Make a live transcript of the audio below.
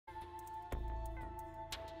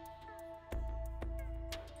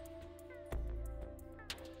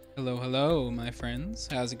Hello, hello, my friends.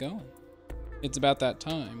 How's it going? It's about that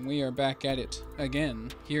time. We are back at it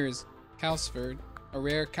again. Here's Calcifer, a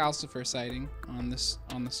rare Calcifer sighting on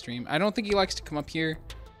the stream. I don't think he likes to come up here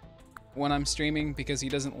when I'm streaming because he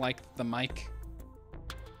doesn't like the mic.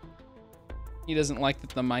 He doesn't like that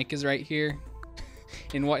the mic is right here.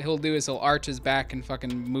 And what he'll do is he'll arch his back and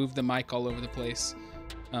fucking move the mic all over the place.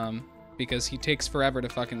 Because he takes forever to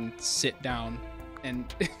fucking sit down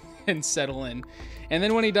and and settle in. And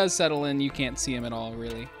then when he does settle in, you can't see him at all,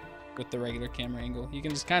 really, with the regular camera angle. You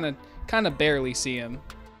can just kind of barely see him.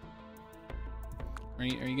 Are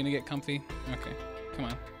you gonna get comfy? Okay, come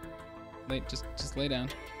on. Just lay down.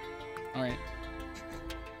 All right.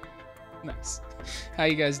 Nice. How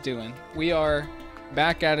you guys doing? We are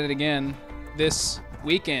back at it again this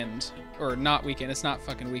weekend, or not weekend. It's not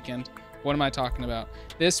fucking weekend. What am I talking about?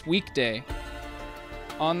 This weekday.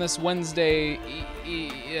 On this Wednesday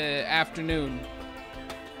afternoon,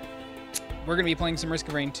 we're gonna be playing some Risk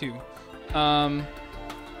of Rain 2. I'm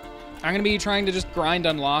gonna be trying to just grind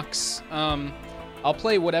unlocks. I'll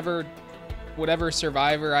play whatever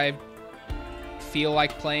survivor I feel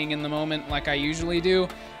like playing in the moment, like I usually do.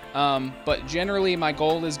 But generally, my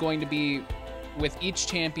goal is going to be with each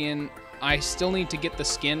champion. I still need to get the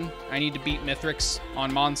skin. I need to beat Mithrix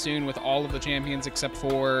on Monsoon with all of the champions except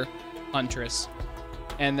for Huntress.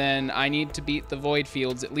 And then I need to beat the Void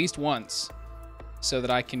Fields at least once so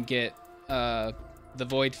that I can get the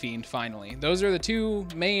Void Fiend finally. Those are the two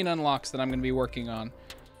main unlocks that I'm going to be working on.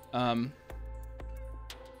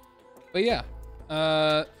 But yeah,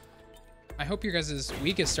 I hope your guys'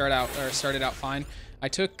 week has started out fine. I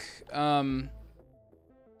took the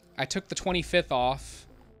 25th off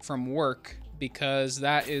from work because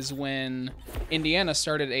that is when Indiana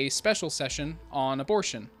started a special session on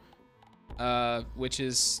abortion. Which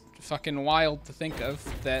is fucking wild to think of,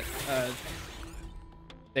 that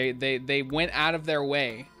they went out of their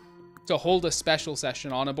way to hold a special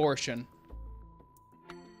session on abortion.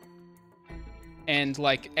 And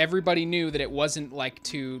like everybody knew that it wasn't like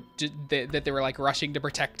that they were like rushing to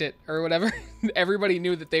protect it or whatever. Everybody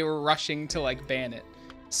knew that they were rushing to like ban it.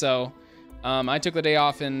 So I took the day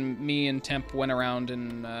off and me and Temp went around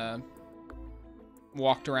and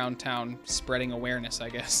walked around town spreading awareness, I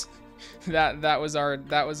guess. That was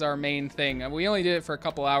our main thing. We only did it for a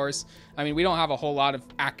couple hours. I mean, we don't have a whole lot of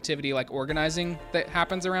activity like organizing that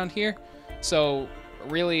happens around here. So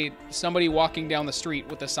really, somebody walking down the street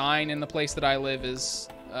with a sign in the place that I live is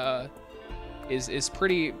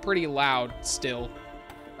pretty loud still,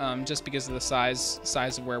 just because of the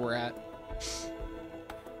size of where we're at.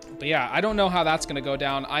 But yeah, I don't know how that's gonna go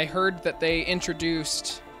down. I heard that they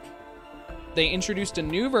introduced a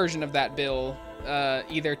new version of that bill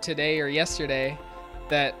either today or yesterday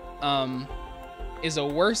that is a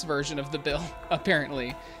worse version of the bill,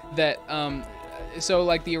 apparently. That so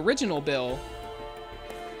like the original bill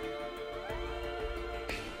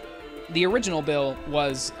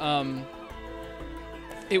was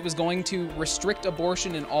it was going to restrict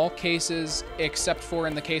abortion in all cases except for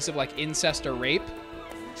in the case of like incest or rape.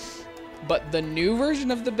 But the new version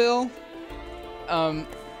of the bill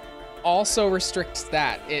also restricts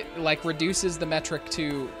that. It like reduces the metric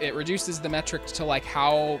to like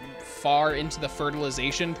how far into the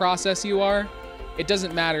fertilization process you are. It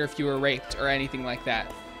doesn't matter if you were raped or anything like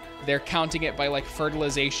that. They're counting it by like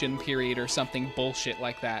fertilization period or something bullshit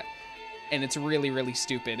like that. And it's really, really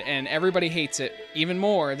stupid. And everybody hates it even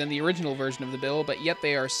more than the original version of the bill, but yet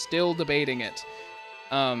they are still debating it.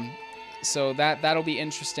 So that'll be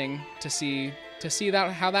interesting to see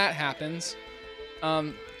how that happens.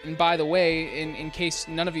 And by the way, in case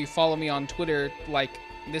none of you follow me on Twitter, like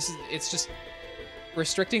it's just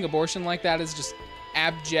restricting abortion like that is just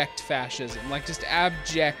abject fascism, like just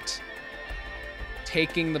abject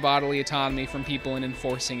taking the bodily autonomy from people and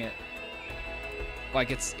enforcing it. Like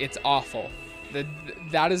it's awful.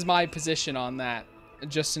 That is my position on that,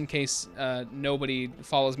 just in case nobody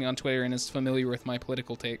follows me on Twitter and is familiar with my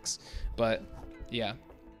political takes. But yeah,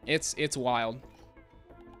 it's wild.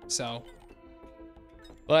 So.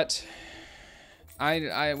 But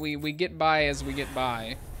we get by as we get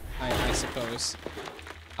by, I suppose.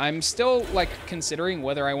 I'm still like considering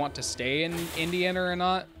whether I want to stay in Indiana or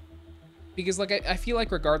not, because like I feel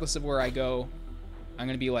like regardless of where I go, I'm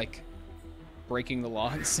gonna be like breaking the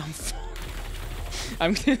law in some form.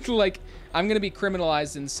 I'm gonna be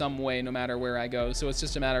criminalized in some way no matter where I go. So it's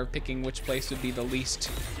just a matter of picking which place would be the least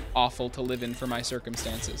awful to live in for my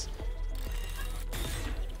circumstances.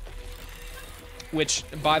 Which,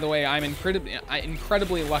 by the way, I'm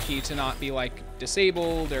incredibly lucky to not be like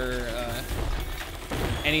disabled or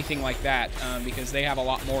anything like that, because they have a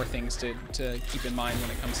lot more things to keep in mind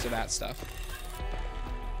when it comes to that stuff.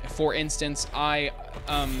 For instance, I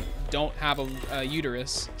don't have a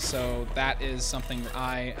uterus, so that is something that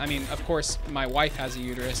I mean, of course, my wife has a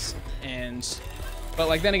uterus, but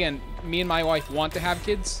like then again, me and my wife want to have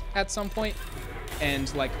kids at some point,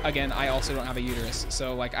 and like again, I also don't have a uterus,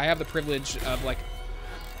 so like I have the privilege of like,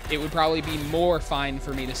 it would probably be more fine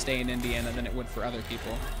for me to stay in Indiana than it would for other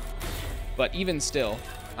people. But even still,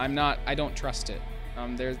 I don't trust it.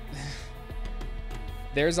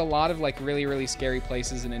 There's a lot of like really scary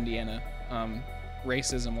places in Indiana,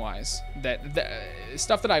 racism-wise. That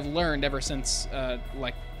stuff that I've learned ever since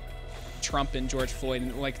like Trump and George Floyd,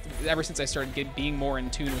 and like ever since I started being more in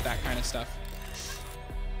tune with that kind of stuff,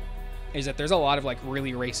 is that there's a lot of like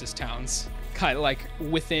really racist towns, kind of like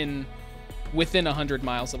within 100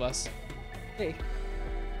 miles of us. Hey.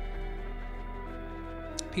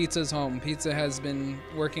 Pizza's home. Pizza has been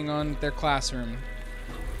working on their classroom.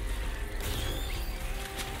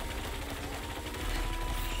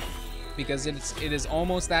 Because it is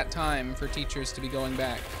almost that time for teachers to be going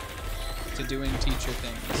back to doing teacher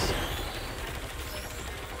things.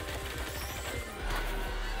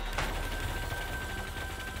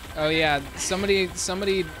 Oh yeah, somebody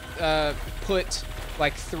put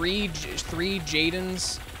like three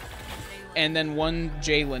Jadens and then one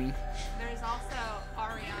Jalen. There's also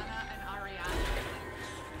Ariana and Ariana.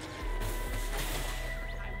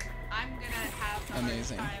 I'm gonna have a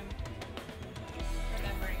amazing. hard time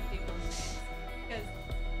remembering people's names because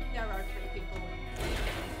there are 3 people with the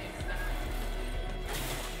same stuff.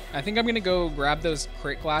 I think I'm gonna go grab those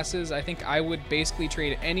crit glasses. I think I would basically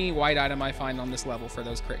trade any white item I find on this level for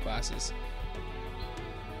those crit glasses.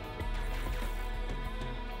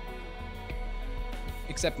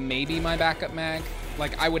 Except maybe my backup mag.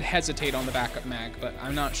 Like, I would hesitate on the backup mag, but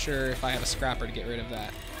I'm not sure if I have a scrapper to get rid of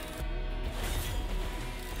that.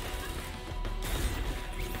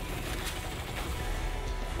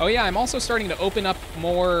 Oh yeah, I'm also starting to open up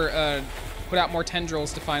more, put out more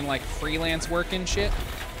tendrils to find like freelance work and shit.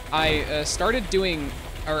 I started doing,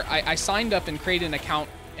 or I signed up and created an account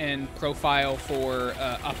and profile for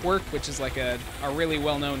Upwork, which is like a really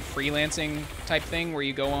well-known freelancing type thing where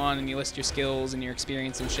you go on and you list your skills and your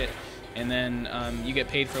experience and shit, and then you get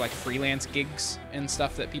paid for like freelance gigs and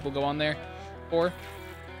stuff that people go on there for.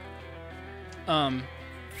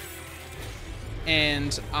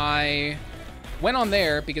 And I went on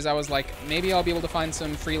there because I was like, maybe I'll be able to find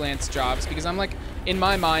some freelance jobs, because I'm like, in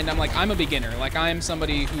my mind, I'm like, I'm a beginner. Like, I am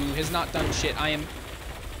somebody who has not done shit. I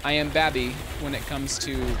am babby when it comes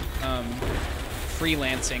to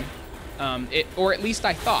freelancing, or at least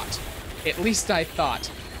I thought.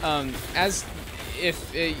 As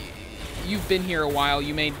if you've been here a while,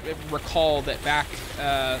 you may recall that back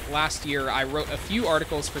last year I wrote a few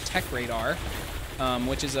articles for Tech Radar,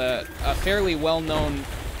 which is a fairly well-known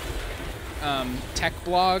tech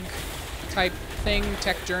blog type thing,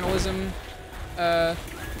 tech journalism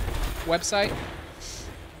website.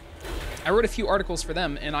 I wrote a few articles for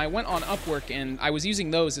them, and I went on Upwork, and I was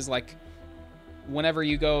using those as like, whenever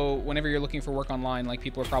you're looking for work online, like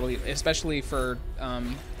people are probably, especially for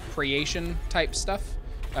creation type stuff,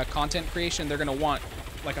 content creation, they're gonna want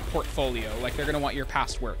like a portfolio, like they're gonna want your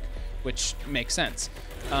past work, which makes sense.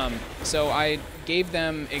 So I gave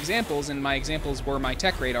them examples, and my examples were my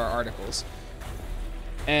Tech Radar articles.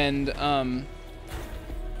 And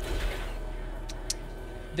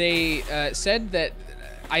they said that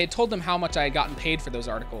I had told them how much I had gotten paid for those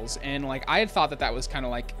articles, and like I had thought that that was kind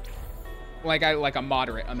of like a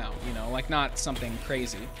moderate amount, you know, like not something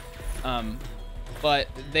crazy. But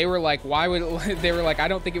they were like, they were like, I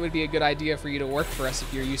don't think it would be a good idea for you to work for us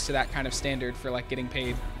if you're used to that kind of standard for like getting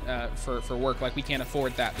paid for work. Like, we can't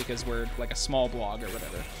afford that because we're like a small blog or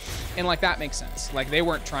whatever. And like, that makes sense. Like, they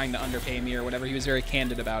weren't trying to underpay me or whatever. He was very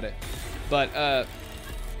candid about it. But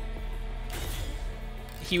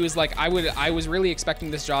he was like, I was really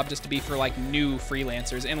expecting this job just to be for like new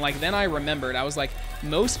freelancers. And like, then I remembered, I was like,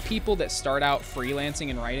 most people that start out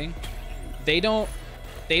freelancing and writing, they don't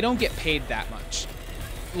get paid that much.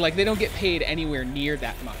 Like, they don't get paid anywhere near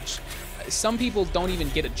that much. Some people don't even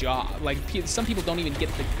get a job. Like, some people don't even get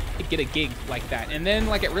a gig like that. And then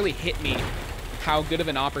like, it really hit me how good of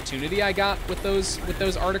an opportunity I got with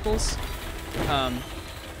those articles.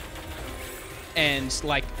 And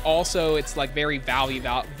like, also it's like very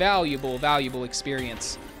valuable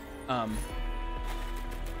experience.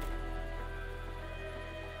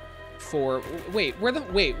 For wait, where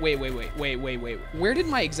did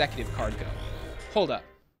my executive card go? Hold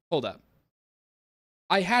up.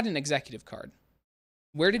 I had an executive card.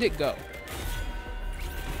 Where did it go?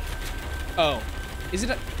 Oh, Is it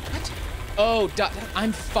a, what? Oh,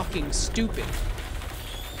 I'm fucking stupid.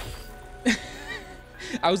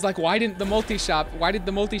 I was like, why did the multi-shop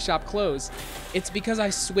close? It's because I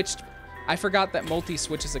forgot that multi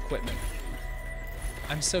switches equipment.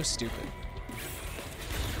 I'm so stupid.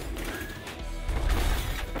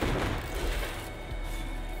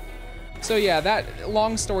 So yeah, that,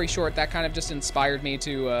 long story short, that kind of just inspired me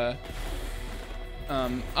to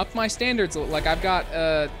up my standards. Like I've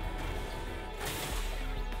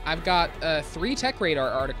got 3 tech radar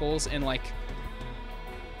articles, and like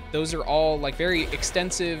those are all like very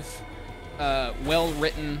extensive, well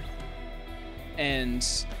written,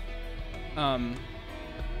 and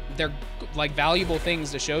they're like valuable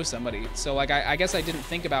things to show somebody. So like I guess I didn't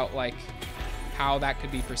think about like how that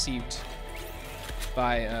could be perceived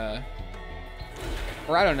by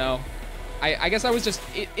or I don't know. I guess I was just,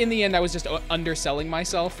 in the end, I was just underselling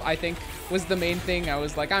myself, I think, was the main thing. I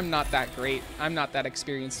was like, I'm not that great. I'm not that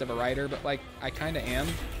experienced of a writer, but, like, I kind of am.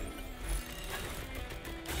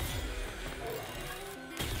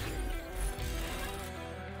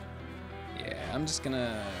 Yeah, I'm just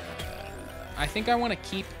gonna... I think I want to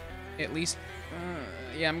keep at least...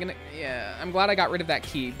 yeah, I'm glad I got rid of that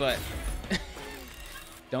key, but...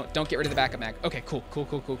 don't get rid of the backup mag. Okay, cool.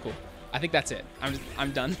 I think that's it.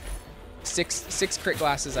 I'm done. Six crit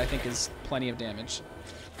glasses, I think, is plenty of damage.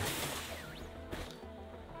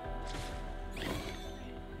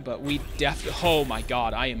 But we oh my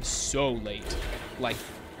god, I am so late. Like,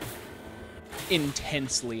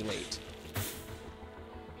 intensely late.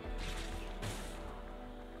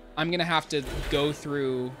 I'm gonna have to go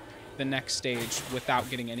through the next stage without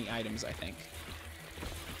getting any items, I think.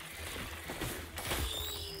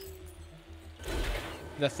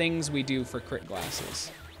 The things we do for crit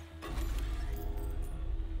glasses.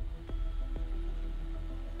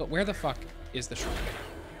 But where the fuck is the shrine?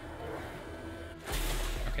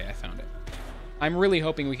 Okay, I found it. I'm really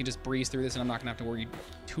hoping we can just breeze through this and I'm not gonna have to worry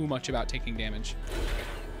too much about taking damage.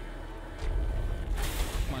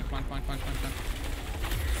 Come on.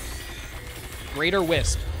 Greater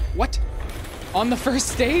Wisp. What? On the first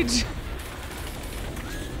stage?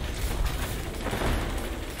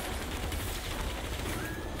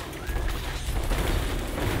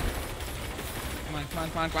 Come on.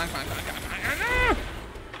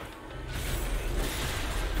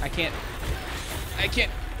 I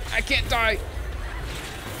can't die.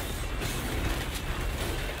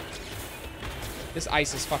 This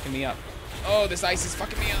ice is fucking me up. Oh, this ice is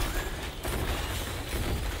fucking me up.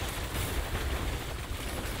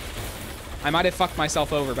 I might have fucked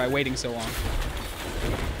myself over by waiting so long.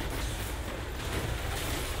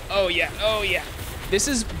 Oh yeah. This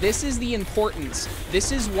is the importance.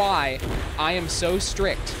 This is why I am so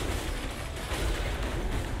strict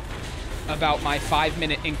about my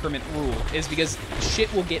 5-minute increment rule, is because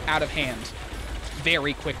shit will get out of hand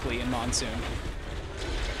very quickly in Monsoon.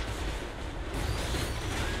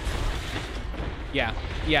 Yeah,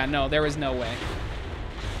 no, there is no way.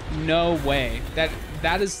 No way.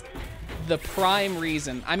 That is the prime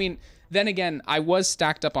reason. I mean, then again, I was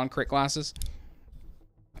stacked up on crit glasses.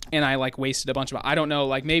 And I, like, wasted a bunch of... I don't know,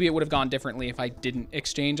 like, maybe it would have gone differently if I didn't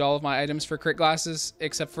exchange all of my items for crit glasses,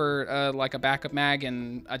 except for, like, a backup mag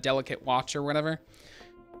and a delicate watch or whatever.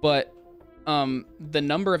 But, the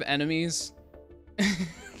number of enemies...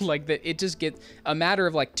 like, it just gets... A matter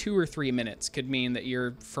of, like, 2 or 3 minutes could mean that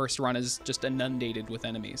your first run is just inundated with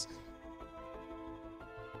enemies.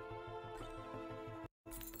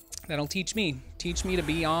 That'll teach me. Teach me to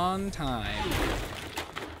be on time.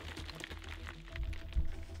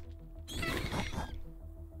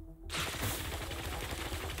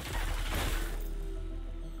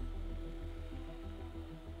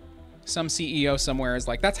 Some CEO somewhere is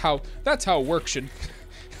like, that's how work should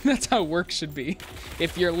that's how work should be.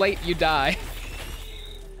 If you're late, you die.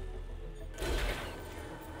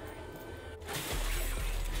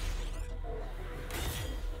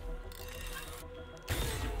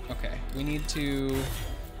 Okay, we need to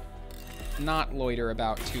not loiter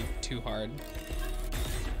about too hard.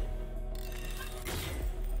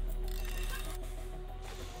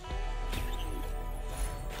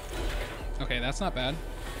 Okay, that's not bad.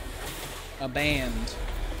 A band.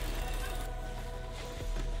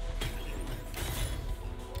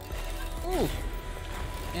 Ooh.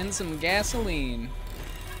 And some gasoline.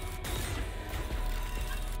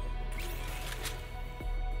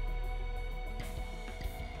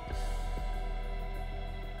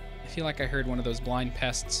 I feel like I heard one of those blind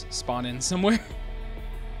pests spawn in somewhere.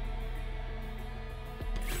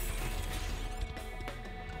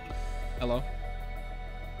 Hello?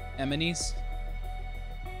 Eminis?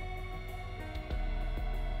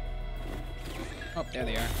 Oh, there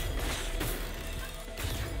they are.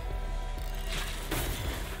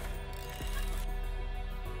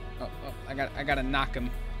 Oh, I gotta knock him.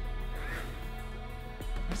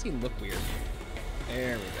 Why does he look weird?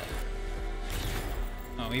 There we go.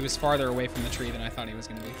 Oh, he was farther away from the tree than I thought he was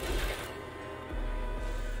gonna be.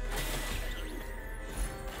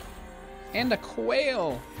 And a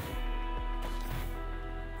quail!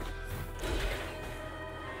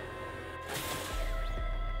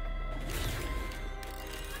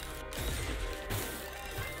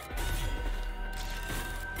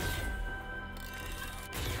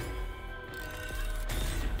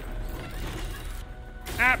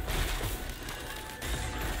 Ah!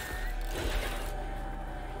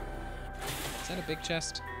 Is that a big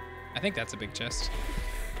chest? I think that's a big chest.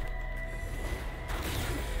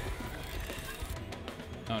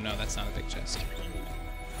 Oh no, that's not a big chest.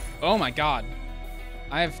 Oh my god.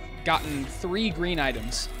 I've gotten 3 green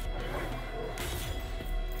items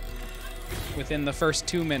within the first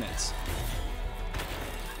 2 minutes.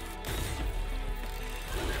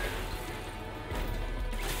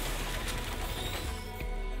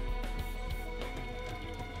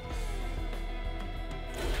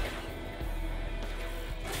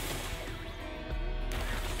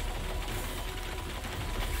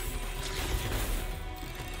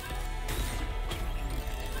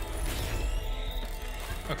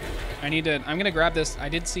 I'm gonna grab this. I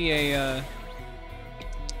did see a,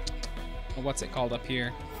 what's it called up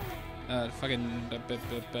here? Fucking,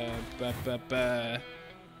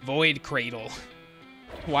 Void Cradle.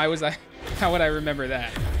 Why was I, how would I remember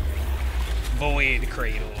that? Void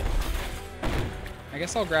Cradle. I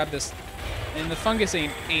guess I'll grab this, and the fungus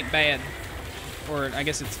ain't bad. Or I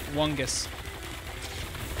guess it's wungus.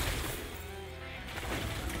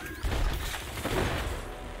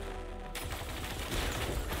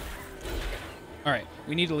 All right,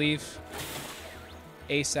 we need to leave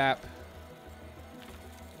ASAP.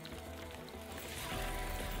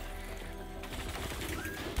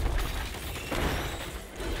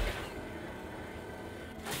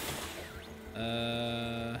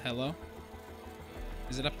 Hello?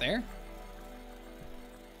 Is it up there?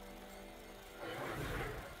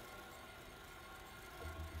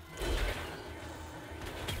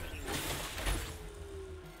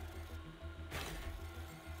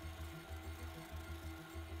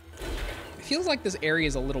 Feels like this area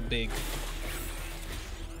is a little big.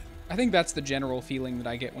 I think that's the general feeling that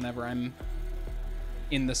I get whenever I'm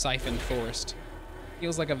in the Siphon Forest.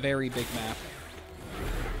 Feels like a very big map.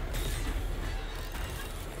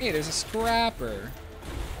 Hey, there's a scrapper.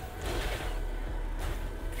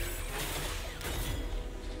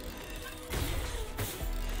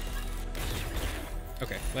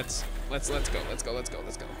 Okay, let's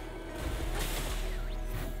go.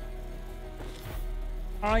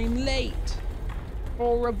 I'm late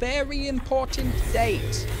for a very important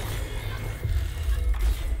date.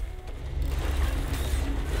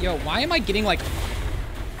 Yo, why am I getting like...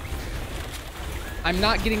 I'm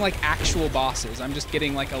not getting like actual bosses. I'm just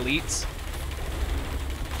getting like elites.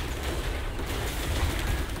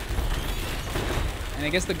 And I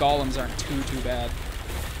guess the golems aren't too bad.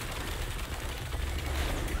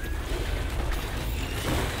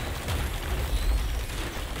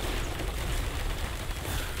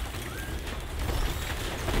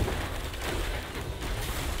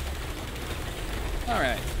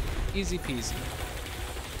 Alright, easy peasy.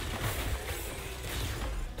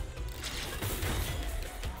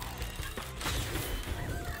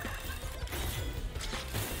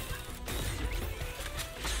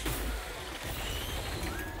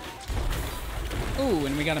 Ooh,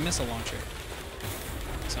 and we got a missile launcher.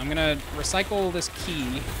 So I'm gonna recycle this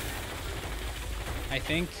key, I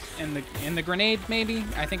think, and the grenade maybe?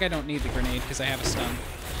 I think I don't need the grenade because I have a stun.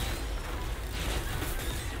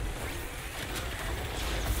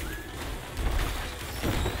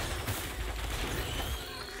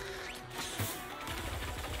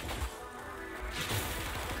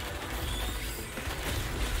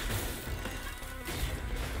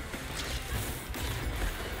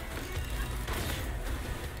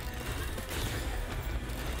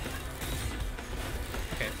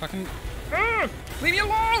 Fucking... leave me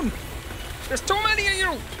alone! There's too many of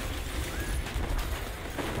you!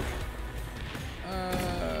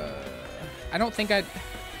 I don't think I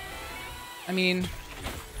mean...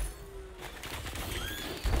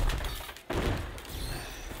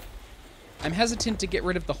 I'm hesitant to get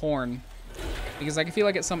rid of the horn. Because I feel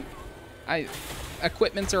like it's some...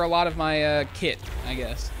 equipments are a lot of my, kit, I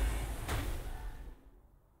guess.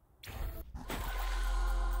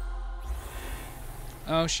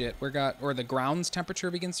 Oh shit, or the ground's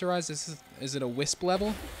temperature begins to rise. Is it a wisp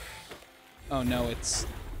level? Oh no, it's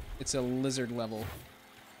a lizard level.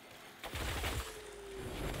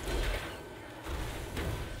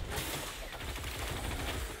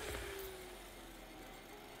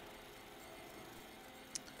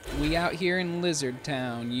 We out here in Lizard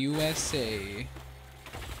Town, USA.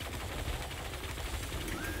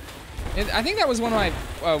 I think that was one of my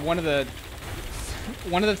one of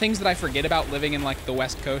the things that I forget about living in like the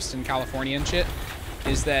West Coast in California and shit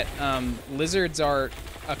is that lizards are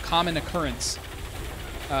a common occurrence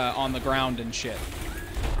on the ground and shit.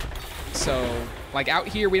 So like out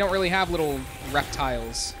here we don't really have little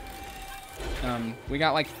reptiles. We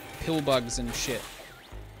got like pill bugs and shit.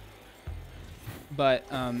 But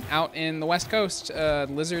out in the West Coast,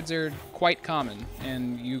 lizards are quite common,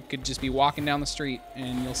 and you could just be walking down the street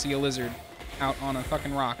and you'll see a lizard out on a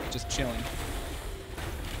fucking rock just chilling.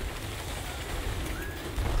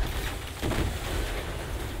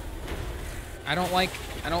 I don't like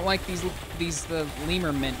these the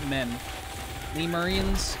lemur men.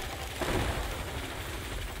 Lemurians.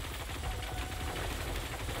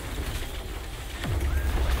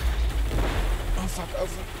 Oh fuck, oh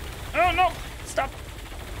fuck. Oh no! Stop!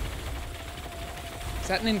 Is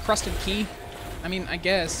that an encrusted key? I mean, I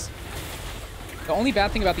guess. The only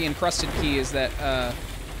bad thing about the encrusted key is that,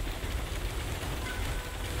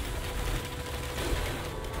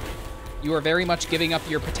 you are very much giving up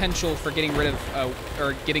your potential for getting rid of,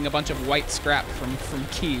 or getting a bunch of white scrap from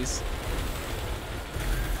keys.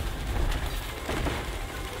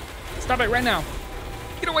 Stop it right now!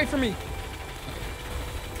 Get away from me!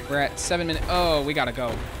 We're at 7 minutes. Oh, we gotta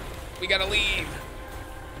go. We gotta leave.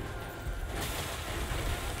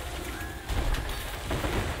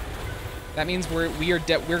 That means we're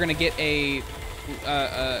gonna get an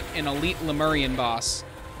elite Lemurian boss,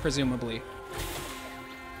 presumably.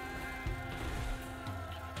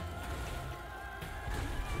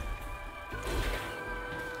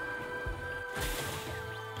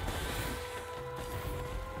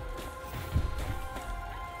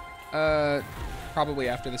 Probably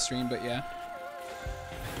after the stream, but yeah.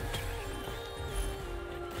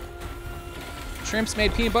 Shrimps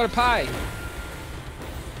made peanut butter pie.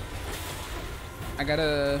 I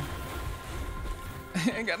gotta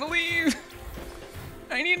leave.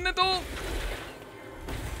 I need an adult.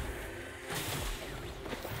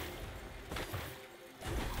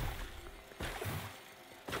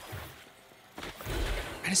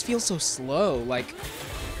 I just feel so slow. Like,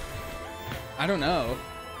 I don't know.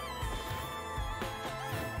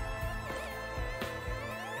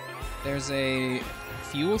 There's a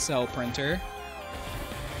fuel cell printer.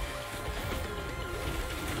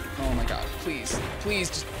 Oh my god, please, please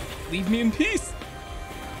just leave me in peace.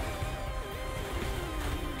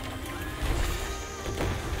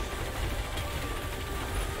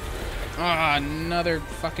 Ah, another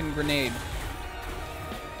fucking grenade.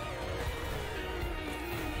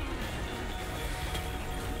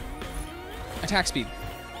 Attack speed.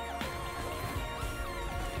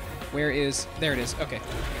 Where is... There it is. Okay.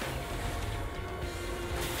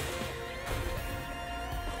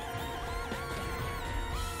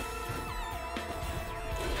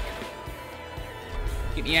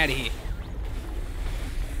 Get me out of here.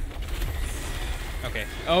 Okay.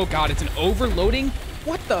 Oh god, it's an overloading?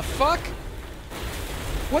 What the fuck?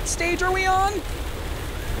 What stage are we on?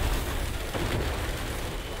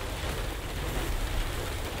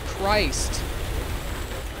 Christ.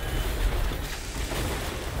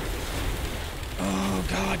 Oh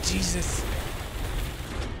god, Jesus.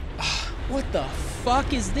 What the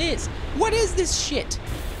fuck is this? What is this shit?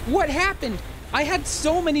 What happened? I had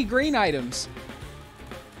so many green items.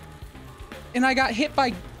 And I got hit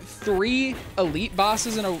by 3 elite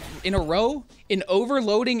bosses in a row? An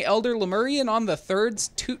overloading Elder Lemurian on the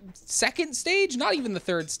second stage? Not even the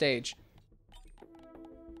 3rd stage.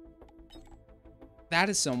 That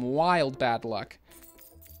is some wild bad luck.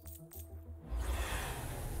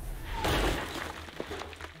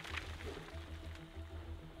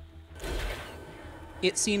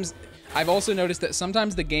 It seems... I've also noticed that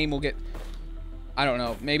sometimes the game will get... I don't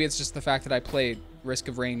know, maybe it's just the fact that I played Risk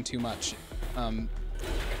of Rain too much.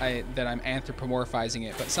 That I'm anthropomorphizing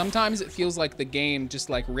it, but sometimes it feels like the game just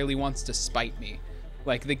like really wants to spite me.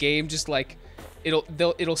 Like the game just like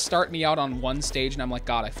it'll start me out on one stage and I'm like,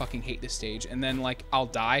 god, I fucking hate this stage, and then like I'll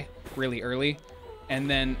die really early, and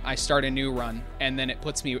then I start a new run, and then it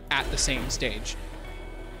puts me at the same stage.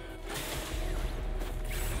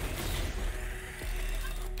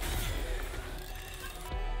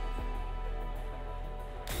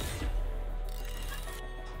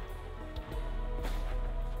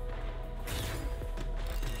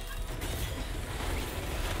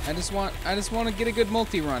 I just want to get a good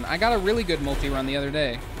multi-run. I got a really good multi-run the other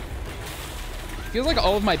day. Feels like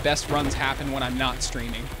all of my best runs happen when I'm not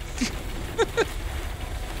streaming.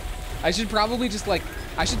 I should probably just like,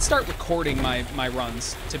 I should start recording my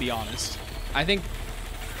runs, to be honest. I think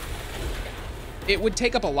it would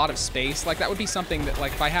take up a lot of space. Like that would be something that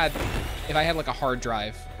like if I had like a hard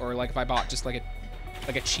drive, or like if I bought just like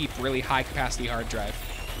a cheap, really high capacity hard drive,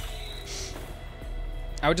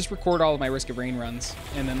 I would just record all of my Risk of Rain runs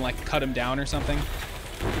and then like cut them down or something.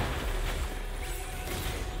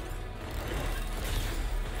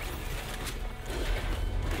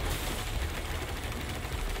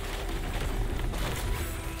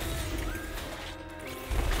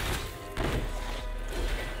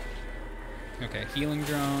 Okay, healing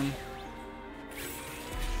drone.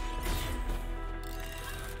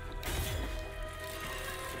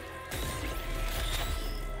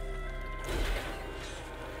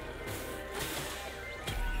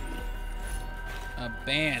 A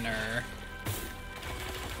banner.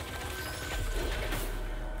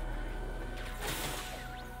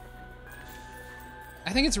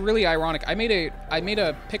 I think it's really ironic. I made a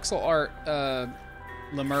pixel art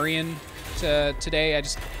Lemurian today. I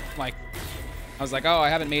just like I was like, oh, I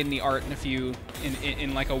haven't made any art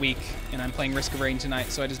in like a week, and I'm playing Risk of Rain tonight,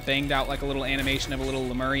 so I just banged out like a little animation of a little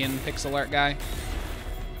Lemurian pixel art guy.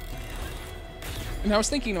 And I was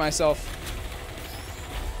thinking to myself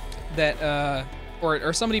that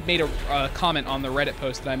or somebody made a comment on the Reddit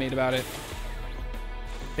post that I made about it.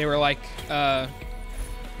 They were like, God,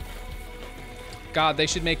 they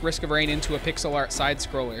should make Risk of Rain into a pixel art side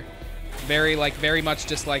scroller. Very much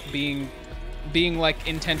just like being like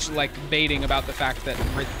intention, like baiting about the fact that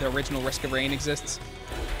the original Risk of Rain exists.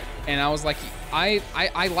 And I was like, I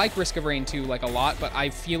like Risk of Rain 2 like a lot, but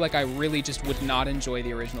I feel like I really just would not enjoy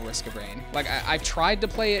the original Risk of Rain. Like I've tried to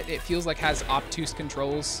play it. It feels like has obtuse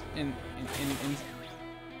controls in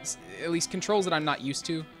at least controls that I'm not used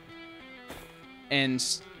to. And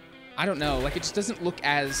I don't know, like it just doesn't look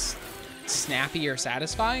as snappy or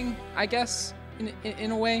satisfying, I guess,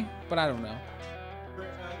 in a way, but I don't know.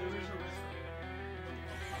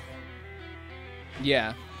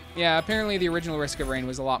 Yeah, apparently the original Risk of Rain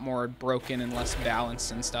was a lot more broken and less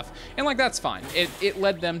balanced and stuff. And like, that's fine. It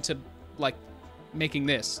led them to like making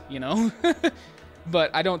this, you know?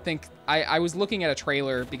 But I don't think, I was looking at a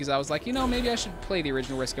trailer because I was like, you know, maybe I should play the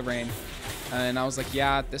original Risk of Rain. And I was like,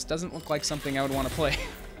 yeah, this doesn't look like something I would want to play.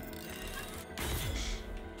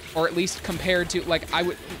 Or at least compared to, like, I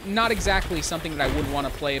would, not exactly something that I would want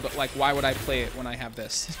to play, but like, why would I play it when I have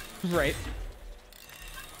this, right?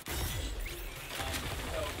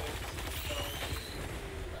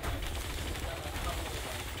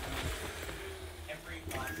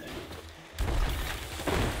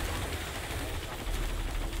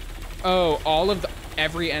 Oh, all of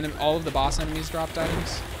the boss enemies dropped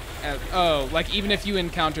items? Oh, like even if you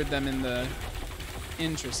encountered them in the...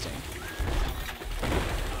 Interesting.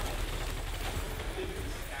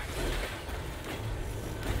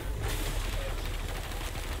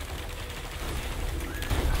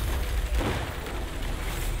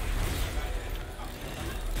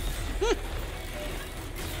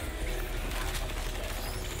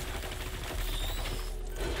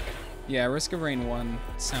 Yeah, Risk of Rain 1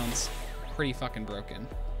 sounds pretty fucking broken.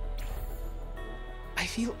 I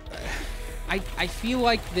feel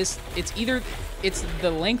like this, it's either, it's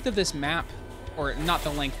the length of this map, or not the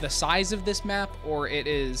length, the size of this map, or it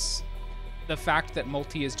is the fact that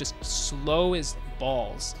multi is just slow as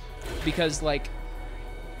balls. Because like,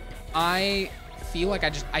 I feel like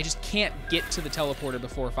I just can't get to the teleporter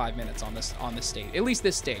before 5 minutes on this stage. At least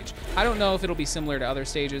this stage. I don't know if it'll be similar to other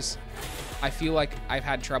stages. I feel like I've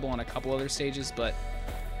had trouble on a couple other stages, but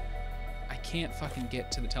I can't fucking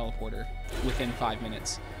get to the teleporter within 5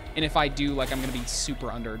 minutes. And if I do, like, I'm gonna be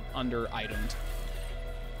super under itemed.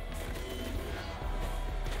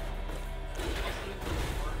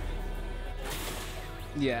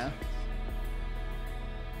 Yeah.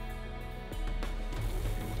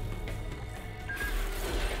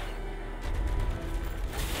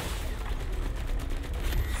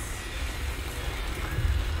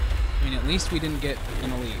 I mean, at least we didn't get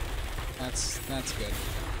an elite. That's good.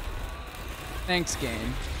 Thanks,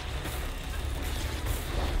 game.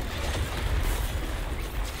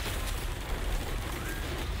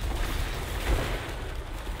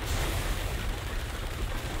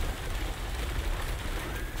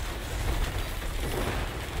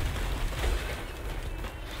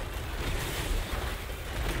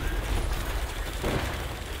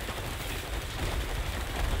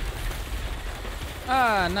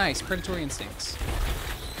 Ah, nice. Predatory instincts.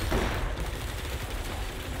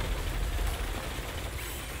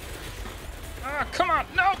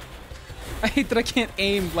 I hate that I can't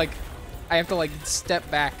aim, like, I have to, like, step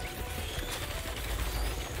back.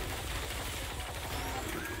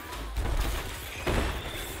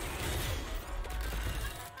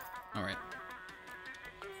 All right.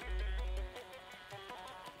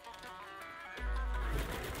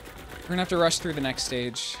 We're gonna have to rush through the next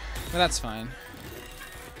stage, but that's fine.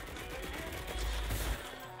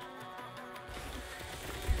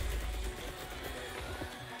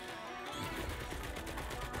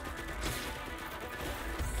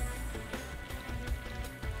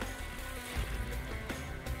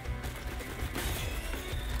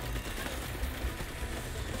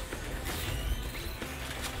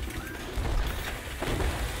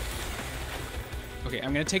 Okay,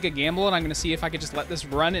 I'm gonna take a gamble and I'm gonna see if I could just let this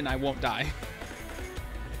run and I won't die.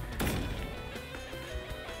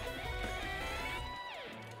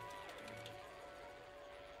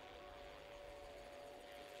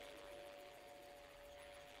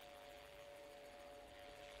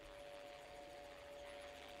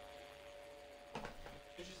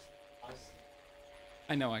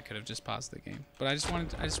 I know I could have just paused the game, but I just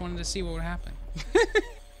wanted to see what would happen.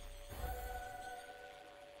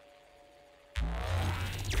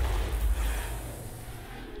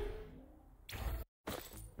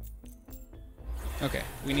 Okay,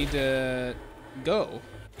 we need to go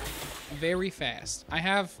very fast. I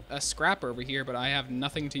have a scrap over here, but I have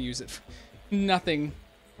nothing to use it for. Nothing.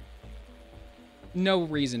 No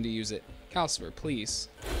reason to use it. Calcifer, please.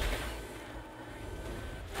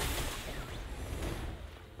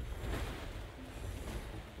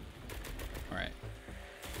 Alright.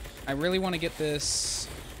 I really want to get this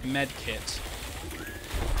med kit.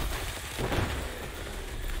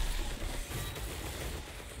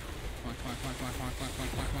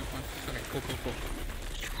 Okay, cool.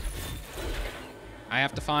 I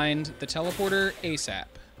have to find the teleporter ASAP.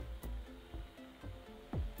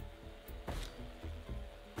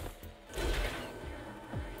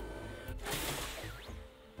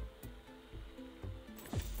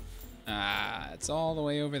 Ah, it's all the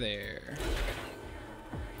way over there.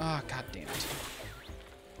 Ah, god damn it.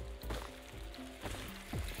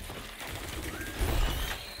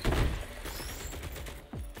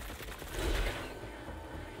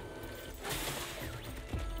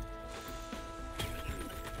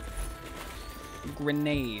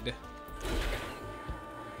 Grenade.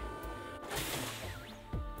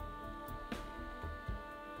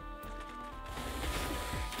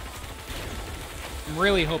 I'm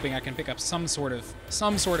really hoping I can pick up some sort of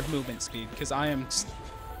movement speed because I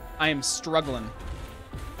am struggling.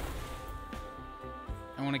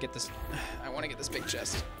 I want to get this big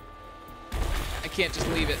chest. I can't just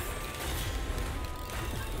leave it.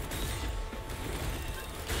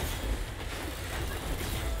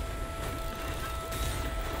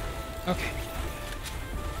 Okay.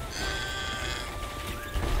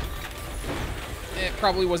 It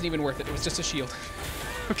probably wasn't even worth it. It was just a shield.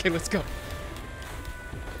 Okay, let's go.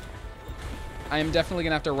 I am definitely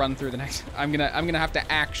gonna have to run through the next. I'm gonna have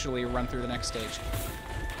to actually run through the next stage.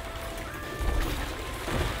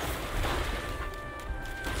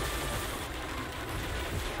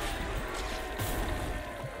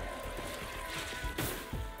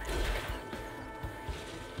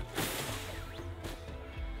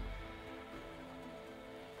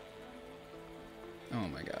 Oh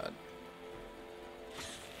my god.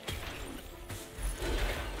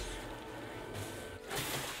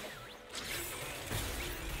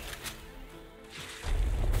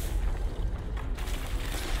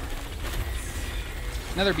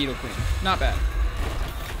 Another Beetle Queen. Not bad.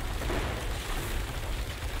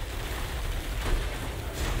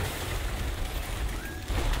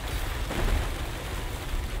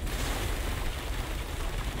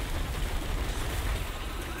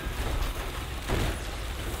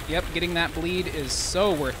 Yep, getting that bleed is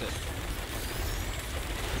so worth it.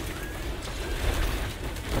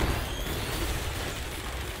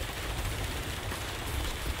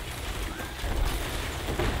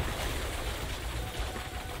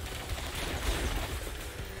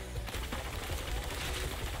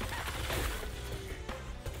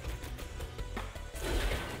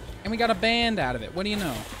 And we got a band out of it. What do you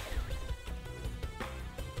know?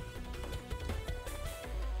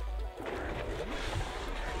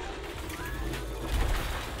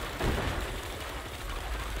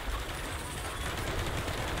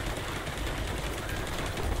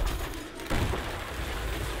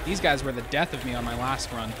 These guys were the death of me on my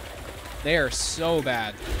last run. They are so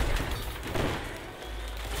bad.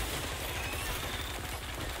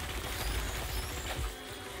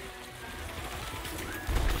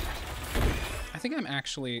 I think I'm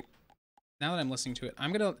actually, now that I'm listening to it,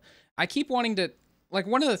 I keep wanting to like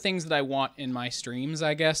one of the things that I want in my streams,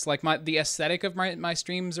 I guess, like the aesthetic of my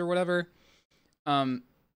streams or whatever,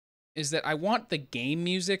 is that I want the game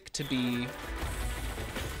music to be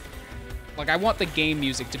like, I want the game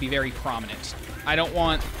music to be very prominent. I don't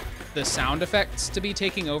want the sound effects to be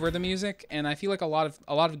taking over the music, and I feel like a lot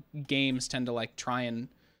of games tend to like try and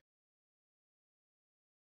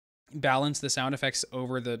balance the sound effects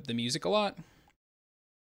over the music a lot.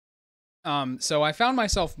 So I found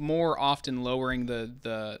myself more often lowering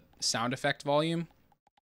the sound effect volume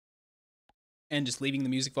and just leaving the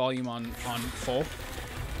music volume on full.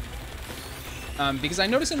 Because I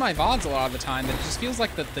notice in my VODs a lot of the time that it just feels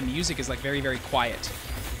like the music is like very, very quiet.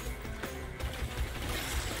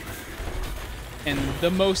 And the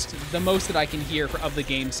most that I can hear of the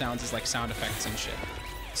game sounds is like sound effects and shit.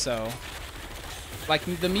 So, like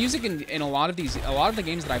the music in a lot of the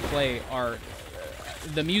games that I play are,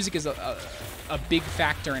 the music is a big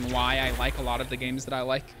factor in why I like a lot of the games that I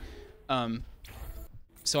like.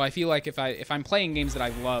 So I feel like if I'm playing games that I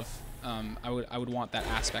love, I would want that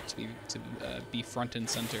aspect to be front and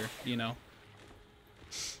center, you know.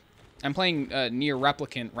 I'm playing Nier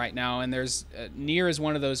Replicant right now, and there's Nier is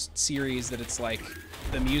one of those series that it's like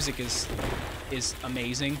the music is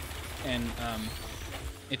amazing, and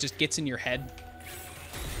it just gets in your head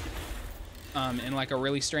in like a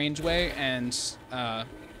really strange way, and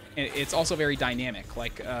it's also very dynamic.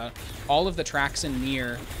 Like all of the tracks in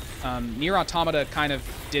Nier Automata kind of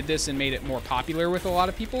did this and made it more popular with a lot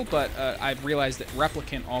of people, but I've realized that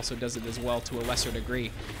Replicant also does it as well to a lesser degree.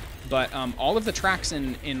 But all of the tracks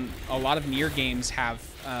in a lot of Nier games have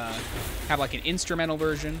like an instrumental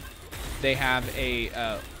version. They have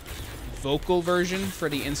a vocal version for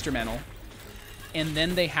the instrumental, and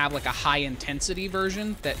then they have like a high intensity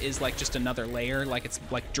version that is like just another layer, like it's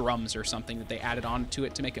like drums or something that they added on to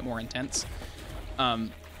it to make it more intense.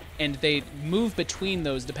 And they move between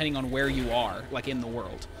those depending on where you are, like in the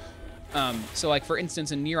world. So like for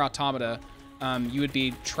instance, in Nier Automata, you would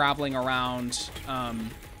be traveling around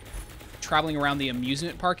the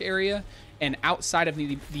amusement park area, and outside of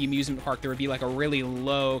the amusement park, there would be like a really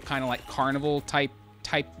low kind of like carnival type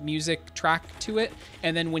music track to it.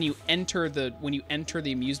 And then when you enter the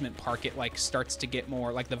amusement park, it like starts to get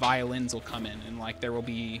more like the violins will come in, and like there will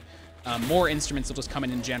be more instruments will just come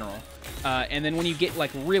in general. And then when you get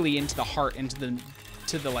like really into the heart,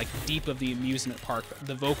 to the like deep of the amusement park,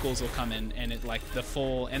 the vocals will come in, and it like the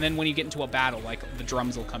full, and then when you get into a battle, like the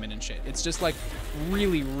drums will come in and shit. It's just like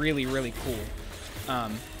really, really, really cool.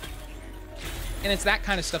 And it's that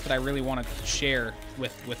kind of stuff that I really want to share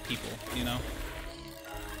with people, you know?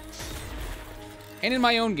 And in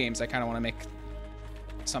my own games, I kind of want to make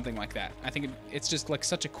something like that. I think it's just like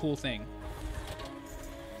such a cool thing.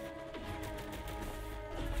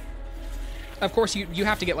 Of course, you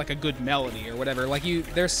have to get like a good melody or whatever. Like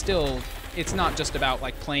there's still, it's not just about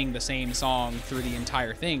like playing the same song through the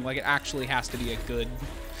entire thing. Like it actually has to be a good,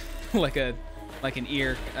 like an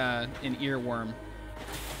earworm.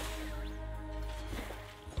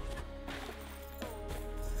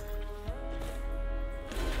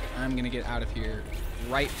 I'm gonna get out of here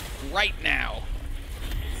right now.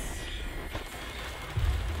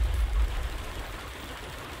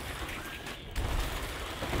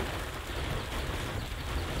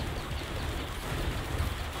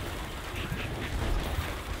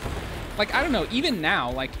 Like, I don't know, even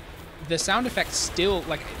now, like, the sound effects still,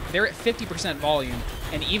 like, they're at 50% volume,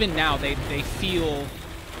 and even now, they feel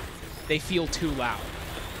too loud.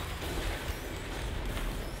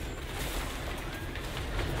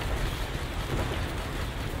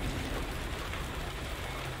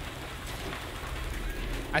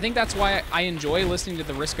 I think that's why I enjoy listening to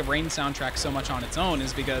the Risk of Rain soundtrack so much on its own,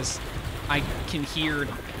 is because I can hear,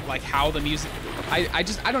 like, how the music... I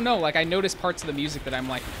don't know, like, I notice parts of the music that I'm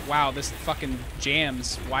like, wow, this fucking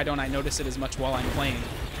jams. Why don't I notice it as much while I'm playing?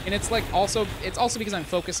 And it's, like, it's also because I'm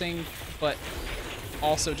focusing, but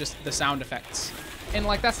also just the sound effects. And,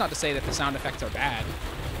 like, that's not to say that the sound effects are bad.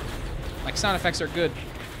 Like, sound effects are good.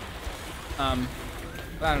 But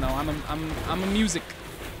I don't know, I'm a music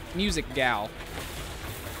gal.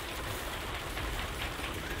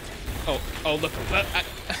 Oh, look,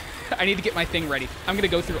 I need to get my thing ready. I'm gonna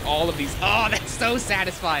go through all of these. Oh, that's so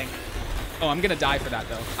satisfying. Oh, I'm gonna die for that,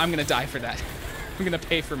 though. I'm gonna die for that. I'm gonna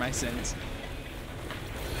pay for my sins.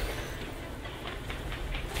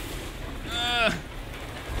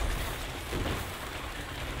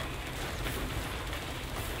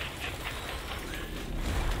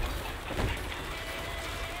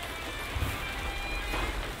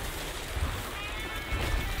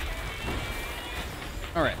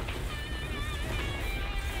 All right.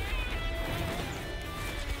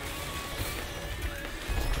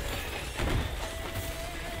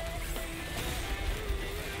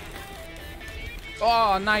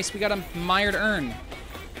 Oh, nice. We got a mired urn.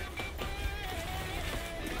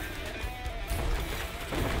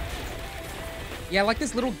 Yeah, I like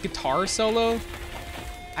this little guitar solo.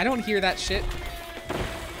 I don't hear that shit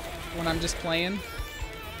when I'm just playing.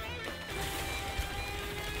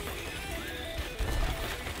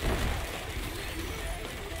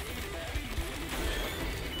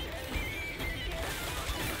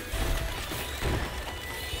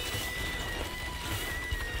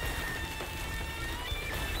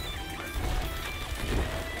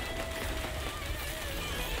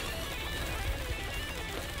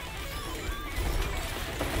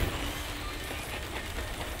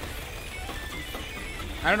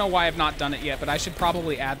 I don't know why I've not done it yet, but I should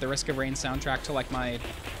probably add the Risk of Rain soundtrack to like my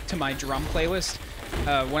drum playlist.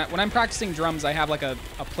 When I'm practicing drums, I have like a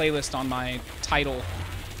playlist on my title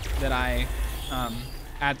that I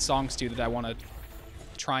add songs to that I want to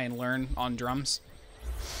try and learn on drums.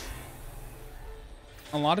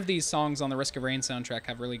 A lot of these songs on the Risk of Rain soundtrack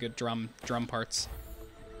have really good drum parts.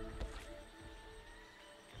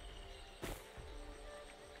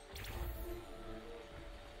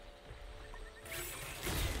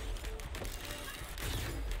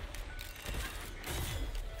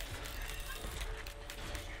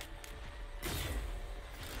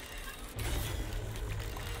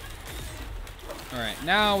 Alright,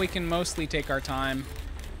 now we can mostly take our time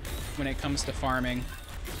when it comes to farming.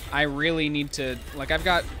 I really need to, like, I've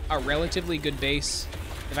got a relatively good base.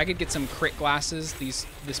 If I could get some crit glasses, this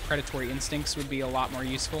predatory instincts would be a lot more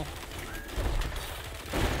useful.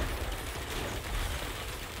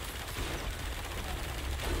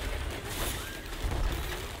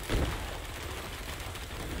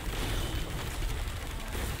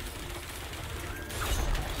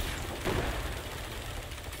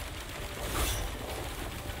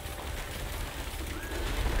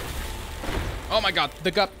 Oh my god, the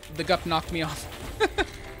gup knocked me off.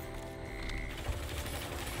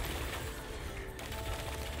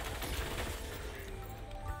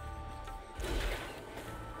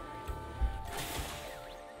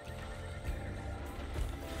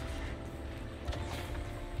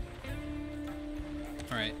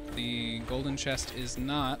 Alright, the golden chest is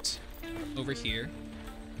not over here.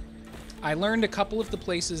 I learned a couple of the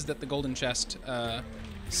places that the golden chest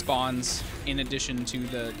spawns in addition to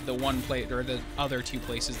the one place or the other two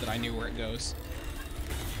places that I knew where it goes.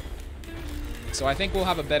 So I think we'll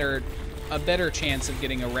have a better chance of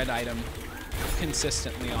getting a red item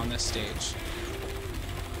consistently on this stage.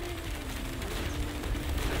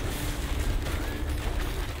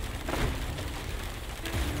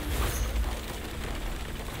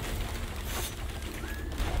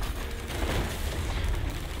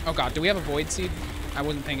 Oh god, do we have a void seed? I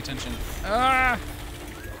wasn't paying attention. Ah!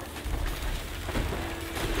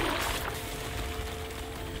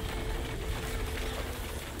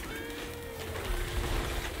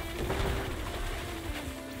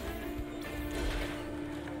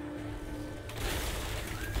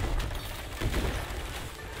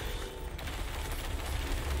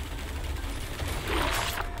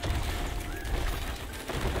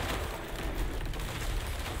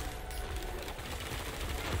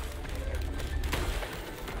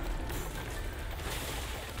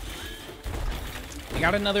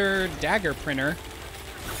 Got another dagger printer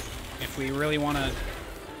if we really want to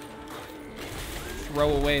throw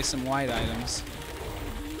away some white items.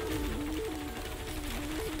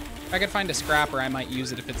 If I could find a scrapper, I might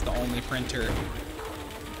use it if it's the only printer.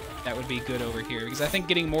 That would be good over here, because I think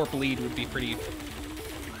getting more bleed would be pretty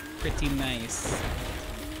nice.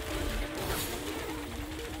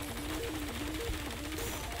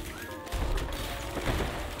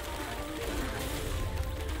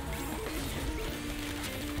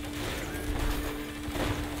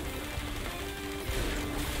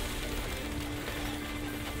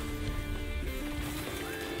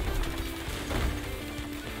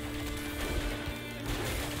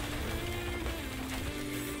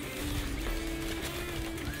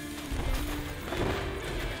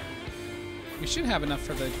 Should have enough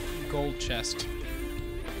for the gold chest.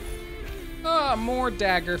 Ah, more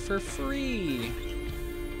dagger for free.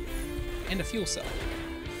 And a fuel cell.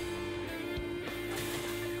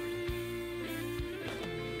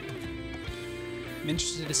 I'm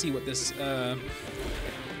interested to see what this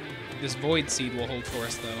void seed will hold for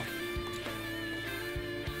us, though.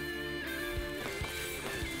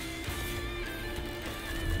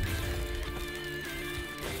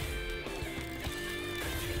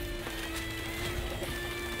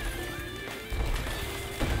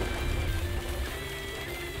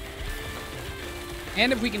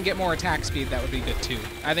 And if we can get more attack speed, that would be good too.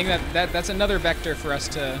 I think that's another vector for us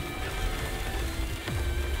to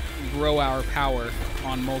grow our power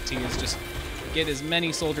on multi is just get as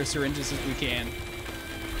many soldier syringes as we can.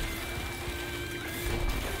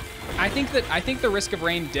 I think the Risk of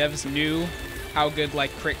Rain devs knew how good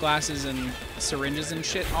like crit glasses and syringes and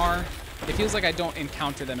shit are. It feels like I don't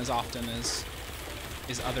encounter them as often as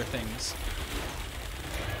other things.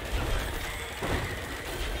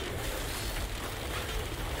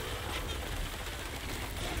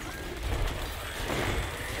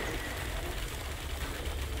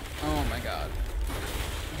 Oh my god.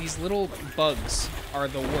 These little bugs are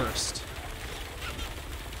the worst.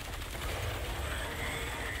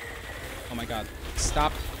 Oh my god.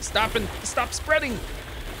 Stop spreading!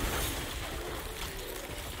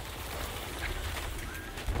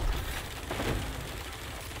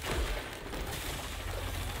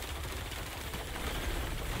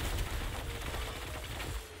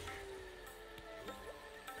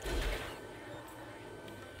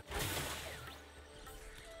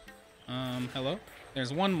 Hello?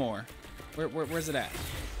 There's one more. Where's it at?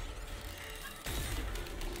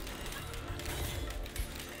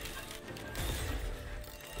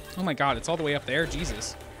 Oh my god, it's all the way up there?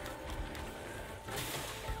 Jesus.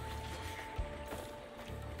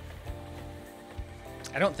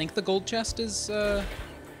 I don't think the gold chest is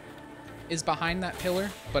behind that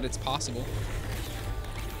pillar, but it's possible.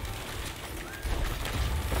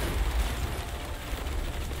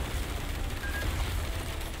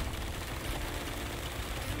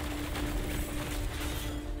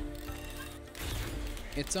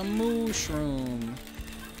 It's a mushroom.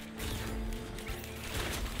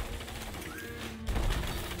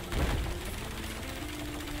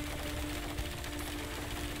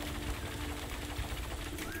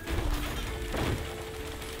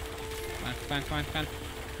 Fine.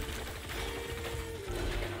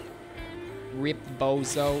 Rip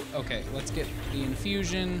bozo. Okay, let's get the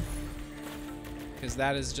infusion. Because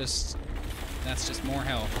that's just more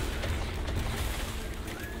hell.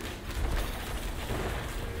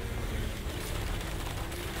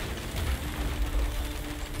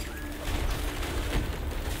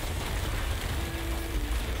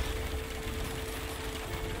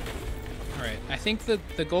 I think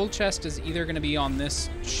the gold chest is either going to be on this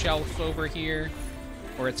shelf over here,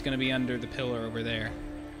 or it's going to be under the pillar over there.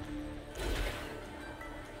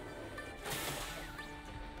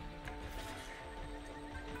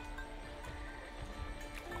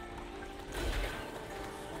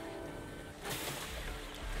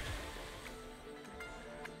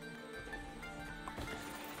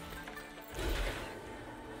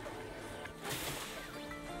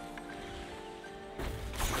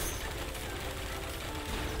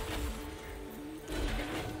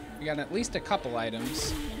 We got at least a couple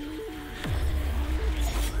items.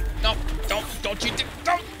 No, don't you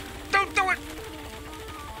don't do it!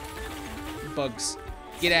 Bugs,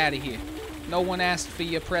 get out of here. No one asked for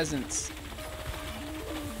your presence.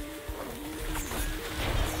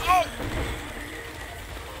 Oh!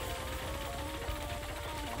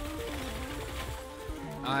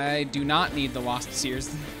 I do not need the Lost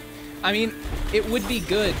Seers. I mean, it would be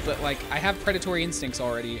good, but like, I have predatory instincts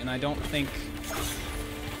already, and I don't think...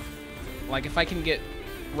 Like, if I can get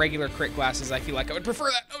regular crit glasses, I feel like I would prefer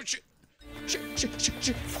that. Oh, shit.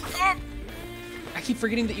 Shit. Oh! I keep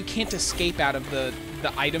forgetting that you can't escape out of the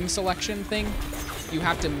item selection thing. You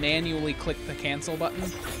have to manually click the cancel button.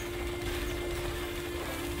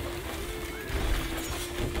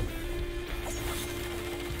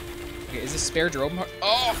 Okay, is this spare drone part?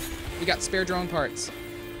 Oh! We got spare drone parts.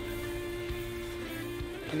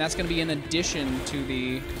 And that's going to be in addition to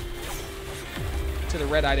the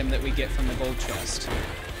red item that we get from the gold chest,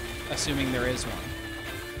 assuming there is one.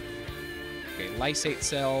 Okay, lysate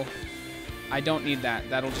cell. I don't need that.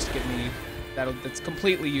 That'll just give me... That's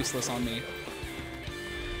completely useless on me.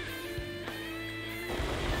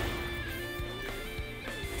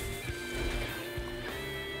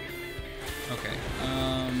 Okay.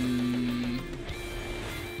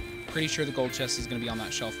 Pretty sure the gold chest is going to be on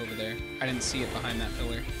that shelf over there. I didn't see it behind that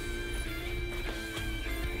pillar.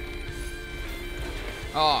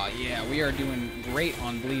 Oh, yeah, we are doing great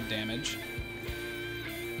on bleed damage.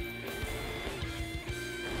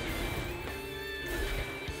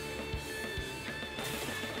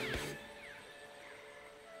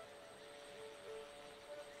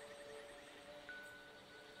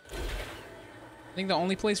 I think the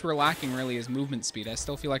only place we're lacking really is movement speed. I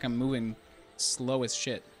still feel like I'm moving slow as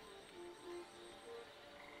shit.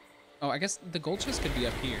 Oh, I guess the gold chest could be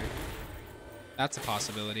up here. That's a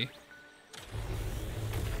possibility.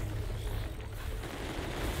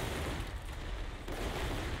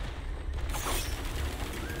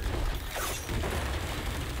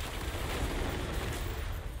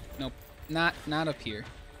 Not up here.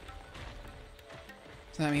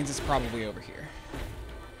 So that means it's probably over here.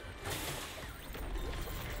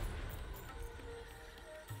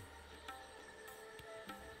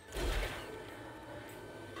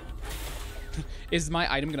 Is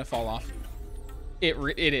my item gonna fall off? It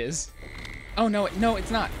is. Oh no, no,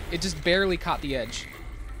 it's not. It just barely caught the edge.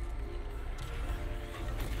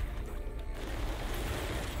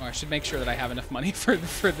 Oh, I should make sure that I have enough money for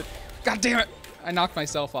the. God damn it! I knocked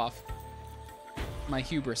myself off. My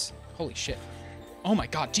hubris. Holy shit. Oh my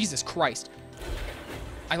god, Jesus Christ.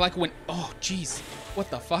 I like went. Oh jeez.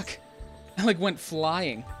 What the fuck? I like went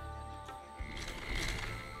flying.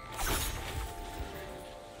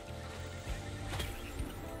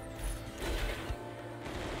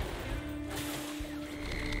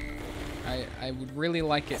 I would really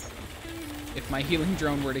like it if my healing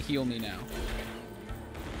drone were to heal me now.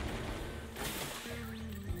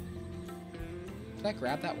 Did I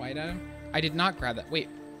grab that white item? I did not grab that. Wait.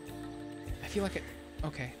 I feel like it...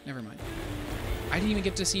 Okay, never mind. I didn't even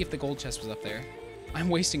get to see if the gold chest was up there. I'm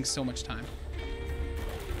wasting so much time.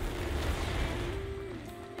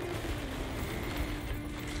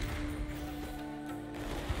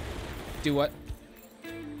 Do what?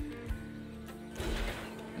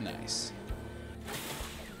 Nice.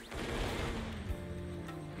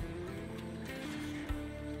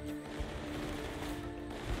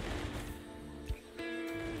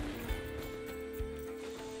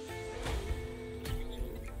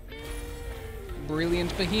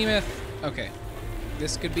 Brilliant behemoth. Okay.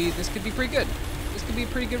 This could be pretty good. This could be a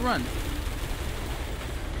pretty good run.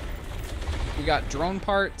 We got drone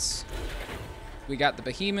parts. We got the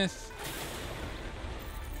behemoth.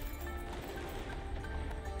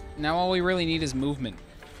 Now all we really need is movement.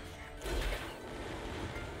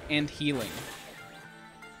 And healing.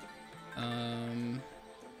 I'm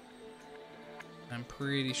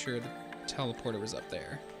pretty sure the teleporter was up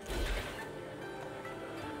there.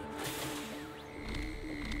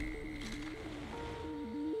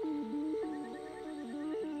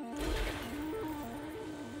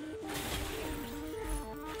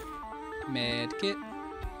 Medkit.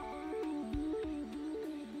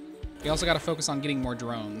 We also got to focus on getting more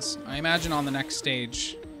drones. I imagine on the next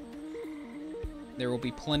stage, there will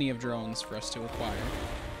be plenty of drones for us to acquire.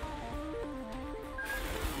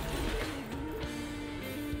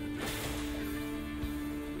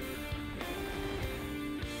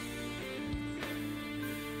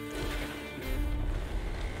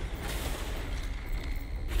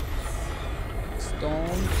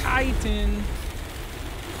 Stone Titan.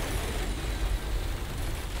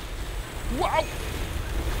 Wow!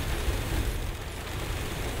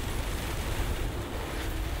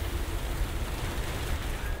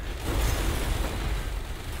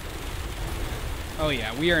 Oh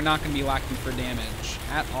yeah, we are not going to be lacking for damage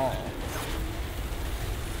at all.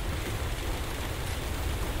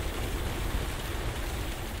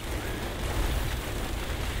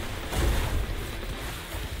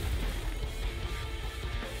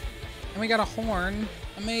 And we got a horn.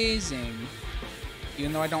 Amazing.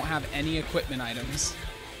 Even though I don't have any equipment items.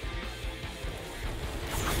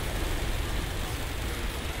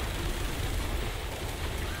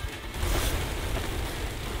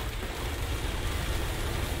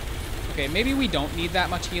 Okay, maybe we don't need that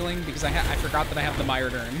much healing because I forgot that I have the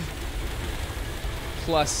Myrdern.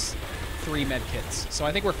 Plus 3 medkits. So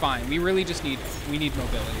I think we're fine. We really just need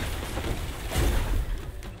mobility.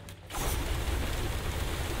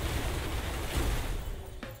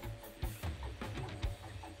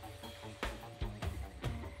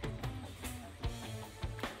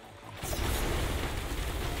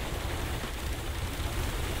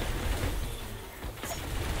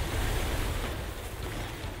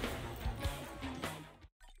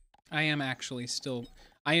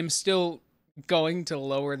 I am still going to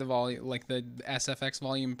lower the volume, like the SFX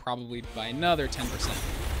volume, probably by another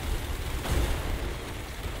 10%.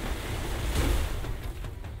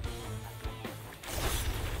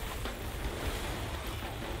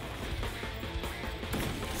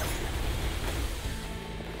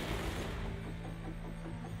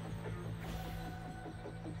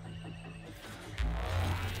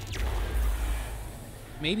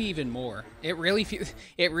 Maybe even more. It really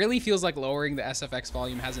feels like lowering the SFX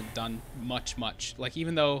volume hasn't done much. Like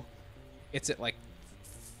even though it's at like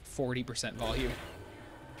 40% volume.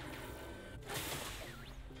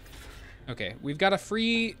 Okay, we've got a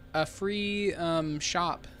free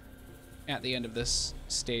shop at the end of this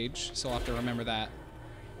stage, so I'll have to remember that.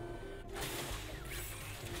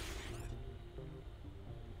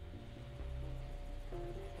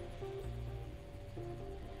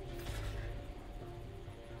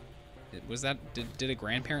 Was that... Did a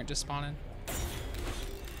grandparent just spawn in?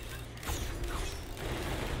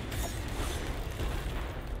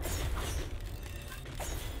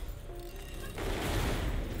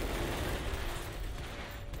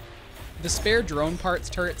 The spare drone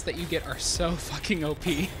parts turrets that you get are so fucking OP.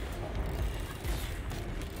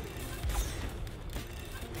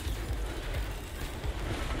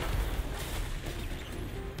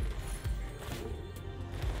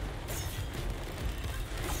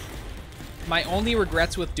 My only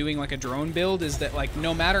regrets with doing like a drone build is that like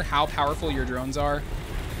no matter how powerful your drones are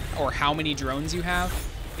or how many drones you have,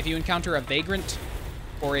 if you encounter a vagrant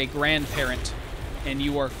or a grandparent and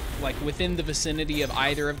you are like within the vicinity of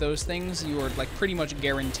either of those things, you are like pretty much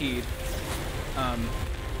guaranteed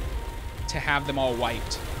to have them all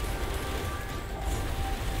wiped.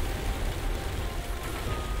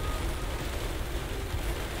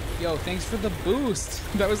 Yo, thanks for the boost.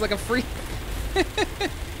 That was like a free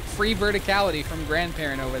free verticality from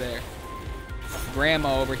grandparent over there.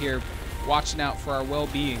 Grandma over here watching out for our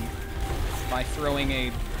well-being by throwing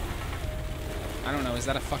a, I don't know, is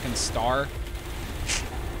that a fucking star?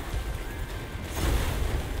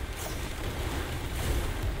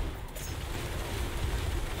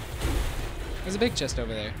 There's a big chest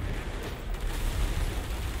over there.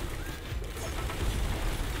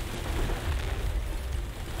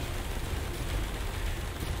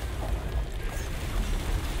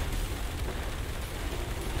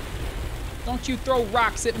 Don't you throw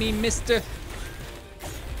rocks at me, mister.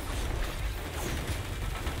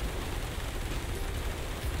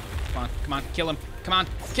 Come on, come on, kill him. Come on,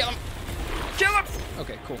 kill him. Kill him!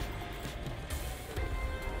 Okay, cool.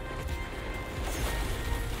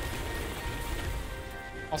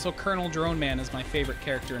 Also, Colonel Drone Man is my favorite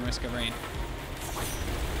character in Risk of Rain.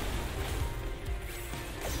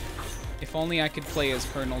 If only I could play as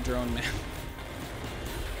Colonel Drone Man.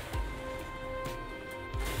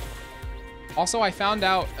 Also, I found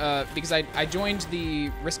out, because I joined the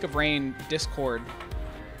Risk of Rain Discord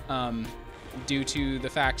due to the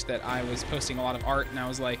fact that I was posting a lot of art, and I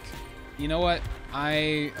was like, you know what?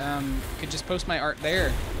 I could just post my art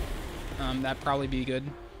there. That'd probably be good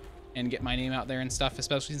and get my name out there and stuff,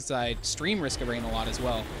 especially since I stream Risk of Rain a lot as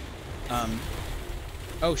well.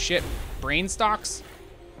 Oh shit, brain stocks?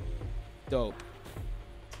 Dope.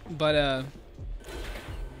 But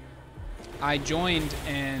I joined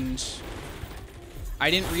and I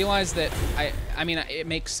didn't realize that I mean it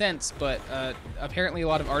makes sense, but apparently a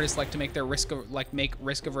lot of artists like to make their Risk of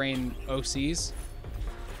Rain OCs,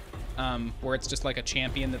 where it's just like a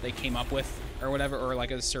champion that they came up with or whatever, or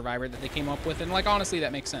like a survivor that they came up with, and like honestly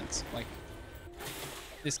that makes sense. Like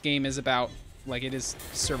this game is about like it is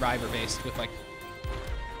survivor based with like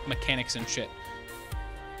mechanics and shit.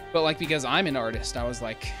 But like because I'm an artist, I was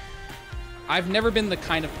like, I've never been the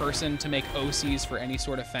kind of person to make OCs for any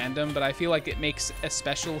sort of fandom, but I feel like it makes a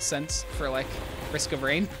special sense for like Risk of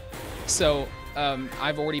Rain. So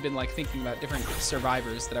I've already been like thinking about different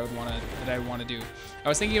survivors that I want to do. I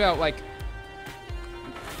was thinking about like,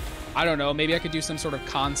 I don't know, maybe I could do some sort of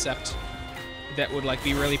concept that would like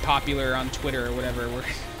be really popular on Twitter or whatever,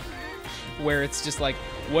 where it's just like,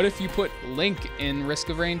 what if you put Link in Risk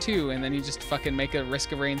of Rain 2 and then you just fucking make a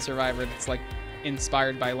Risk of Rain survivor that's like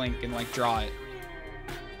inspired by Link and like draw it.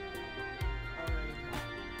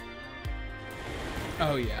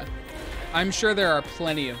 Oh yeah, I'm sure there are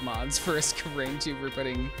plenty of mods for Risk of Rain 2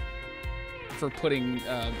 for putting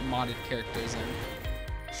modded characters in.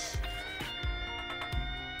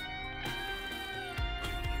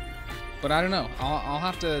 But I don't know. I'll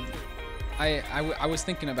have to. I was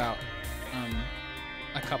thinking about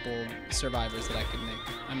a couple survivors that I could make.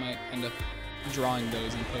 I might end up drawing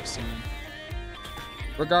those and posting them.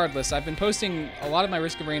 Regardless, I've been posting a lot of my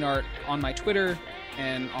Risk of Rain art on my Twitter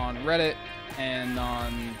and on Reddit and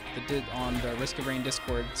on the Risk of Rain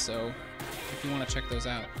Discord, so if you want to check those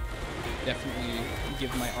out, definitely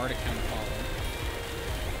give my art account a follow.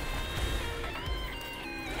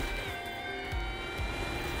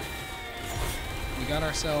 We got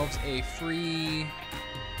ourselves a free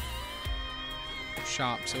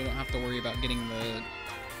shop, so we don't have to worry about getting the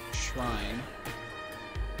shrine.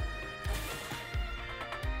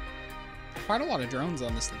 Quite a lot of drones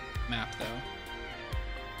on this map, though.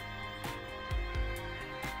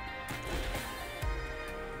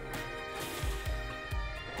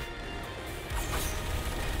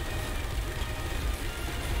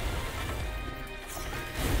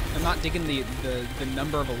 I'm not digging the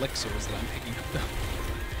number of elixirs that I'm picking up, though.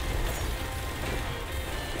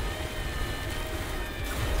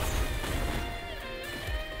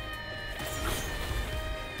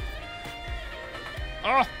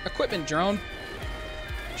 Oh, equipment drone.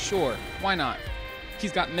 Sure, why not?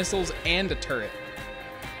 He's got missiles and a turret.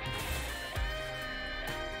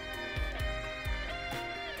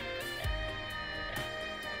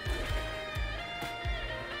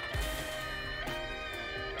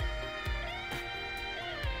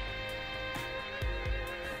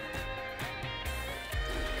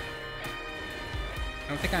 I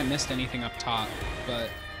don't think I missed anything up top, but...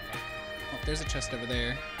 Oh, there's a chest over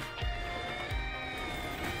there.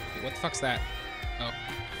 Wait, what the fuck's that? Oh.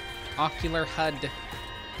 Ocular HUD.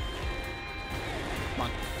 Come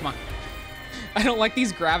on, come on. I don't like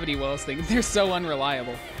these gravity wells things. They're so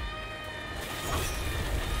unreliable.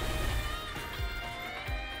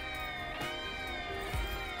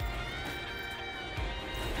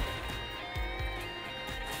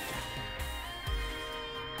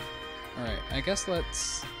 Alright, I guess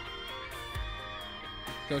let's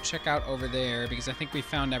go check out over there, because I think we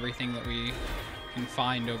found everything that we can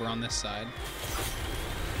find over on this side.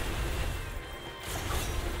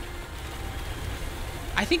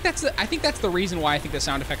 I think that's the reason why I think the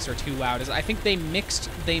sound effects are too loud. Is I think they mixed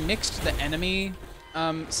the enemy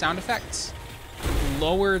sound effects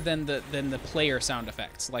lower than the player sound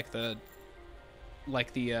effects, like the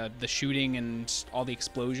shooting and all the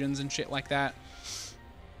explosions and shit like that.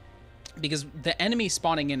 Because the enemy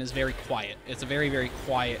spawning in is very quiet. It's a very, very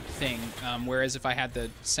quiet thing. Whereas if I had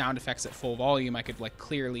the sound effects at full volume, I could like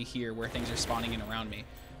clearly hear where things are spawning in around me.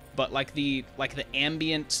 But like the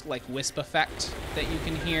ambient like wisp effect that you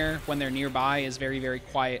can hear when they're nearby is very, very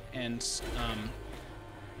quiet, and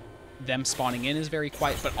them spawning in is very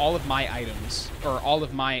quiet. But all of my items or all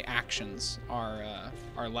of my actions are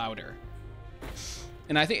louder.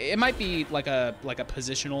 And I think it might be like a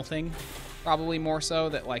positional thing. Probably more so,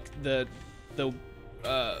 that like the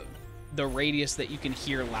radius that you can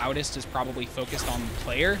hear loudest is probably focused on the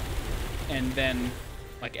player, and then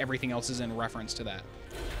like everything else is in reference to that.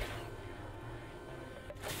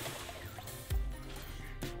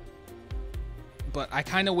 But I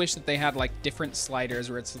kind of wish that they had like different sliders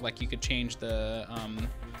where it's like you could change the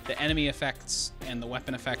enemy effects and the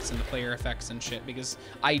weapon effects and the player effects and shit, because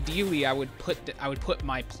ideally I would put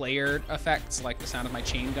my player effects, like the sound of my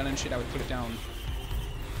chain gun and shit, I would put it down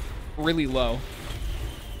really low,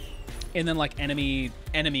 and then like enemy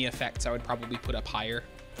effects I would probably put up higher,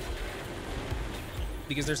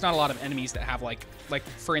 because there's not a lot of enemies that have like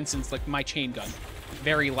for instance like my chain gun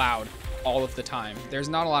very loud all of the time. There's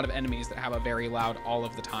not a lot of enemies that have a very loud all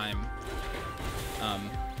of the time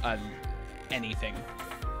anything.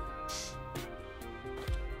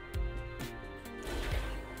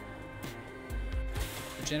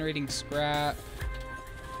 Generating scrap,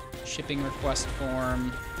 shipping request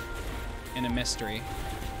form, and a mystery.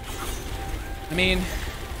 I mean,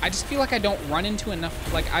 I just feel like I don't run into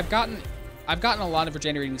enough. Like I've gotten a lot of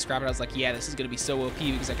regenerating scrap, and I was like, yeah, this is gonna be so OP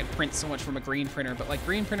because I can print so much from a green printer. But like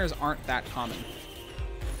green printers aren't that common.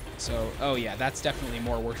 So, oh yeah, that's definitely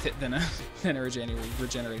more worth it than a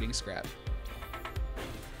regenerating scrap.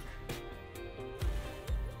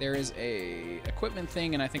 There is a equipment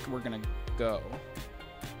thing, and I think we're gonna go.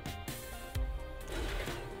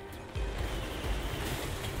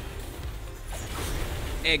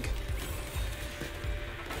 Egg.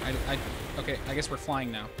 Okay, I guess we're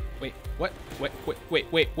flying now. Wait, what? Wait,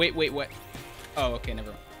 what? Oh, okay,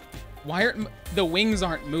 never mind. Why aren't the wings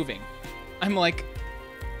aren't moving? I'm like,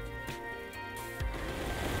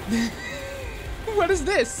 what is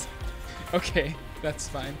this? Okay, that's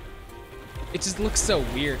fine. It just looks so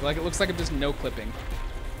weird. Like it looks like I'm just no clipping.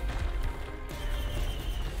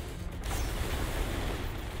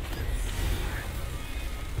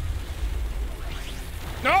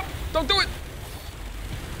 No, don't do it.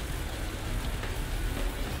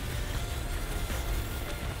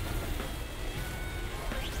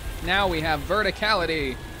 Now we have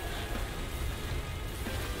verticality.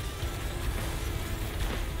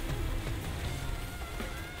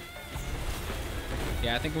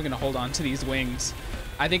 Yeah, I think we're gonna hold on to these wings.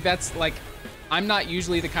 I think that's like, I'm not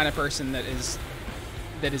usually the kind of person that is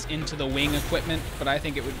into the wing equipment, but I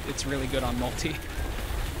think it's really good on multi.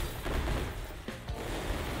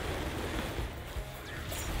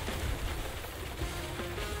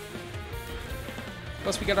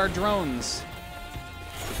 Plus we got our drones.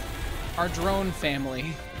 Our drone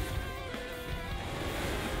family.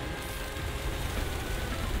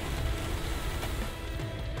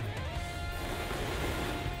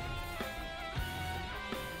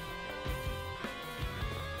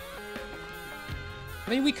 I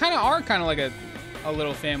mean, we kind of are kind of like a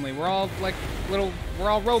little family. We're all like we're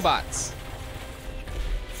all robots.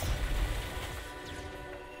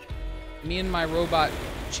 Me and my robot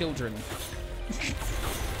children.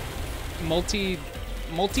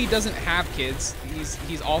 Multi doesn't have kids.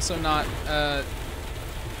 He's also not,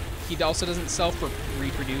 he also doesn't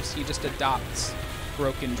self-reproduce. He just adopts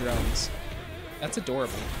broken drones. That's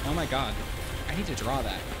adorable. Oh my god. I need to draw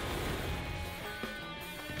that.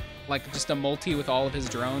 Like, just a multi with all of his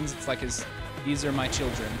drones. It's like these are my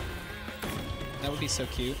children. That would be so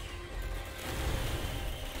cute.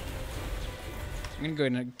 I'm gonna go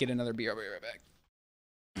ahead and get another beer. I'll be right back.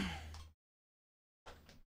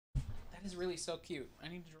 That is really so cute. I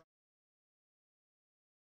need to draw.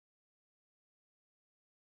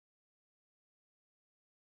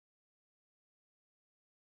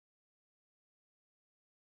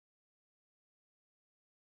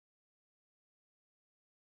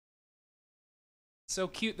 So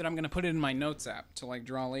cute that I'm gonna put it in my notes app to like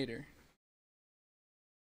draw later.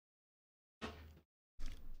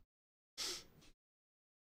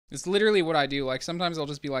 It's literally what I do. Like sometimes I'll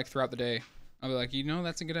just be like throughout the day, I'll be like, you know,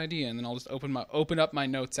 that's a good idea, and then I'll just open up my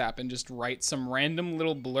notes app and just write some random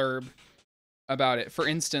little blurb about it. For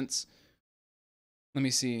instance, let me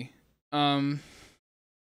see.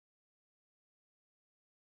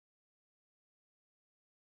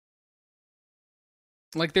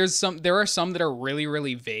 Like there are some that are really,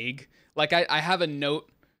 really vague. Like I have a note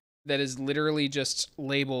that is literally just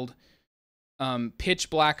labeled pitch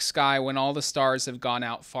black sky when all the stars have gone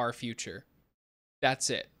out, far future. That's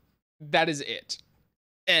it. That is it.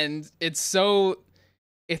 And it's so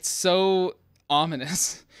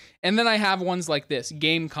ominous. And then I have ones like this.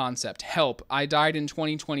 Game concept. Help. I died in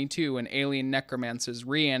 2022 and alien necromancers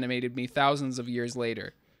reanimated me thousands of years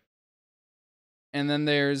later. And then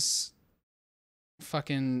there's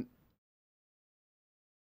fucking...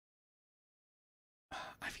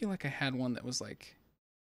 I feel like I had one that was like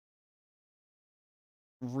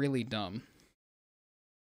really dumb.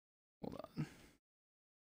 Hold on.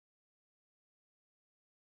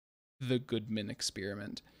 The Goodman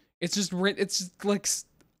experiment. It's just like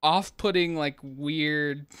off-putting, like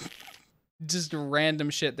weird, just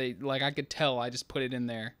random shit that like I could tell I just put it in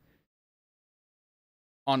there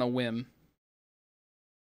on a whim.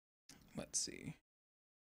 Let's see.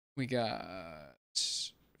 We got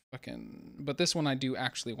fucking, but this one I do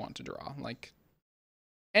actually want to draw. Like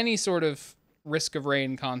any sort of Risk of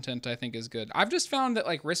Rain content I think is good. I've just found that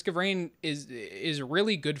like Risk of Rain is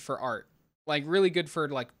really good for art. Like really good for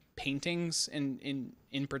like paintings in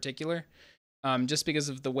particular. Just because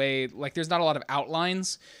of the way, like there's not a lot of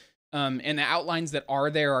outlines. And the outlines that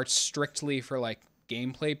are there are strictly for like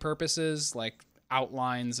gameplay purposes, like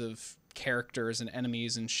outlines of characters and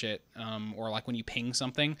enemies and shit, or like when you ping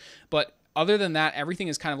something. But other than that, everything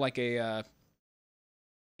is kind of like a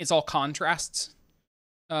it's all contrasts,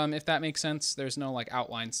 if that makes sense. There's no like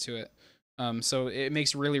outlines to it, so it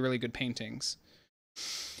makes really, really good paintings.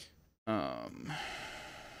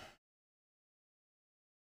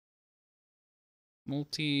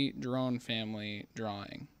 Multi-drone family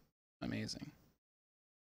drawing. Amazing.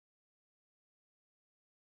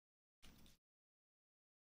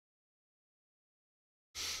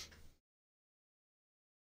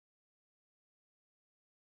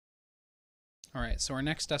 All right, so our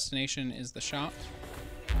next destination is the shop.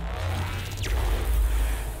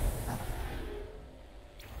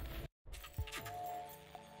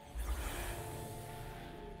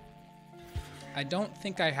 I don't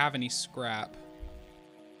think I have any scrap,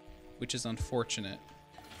 which is unfortunate.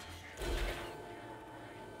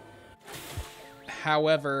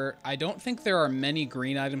 However, I don't think there are many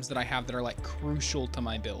green items that I have that are like crucial to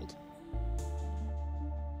my build.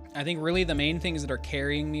 I think really the main things that are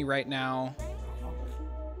carrying me right now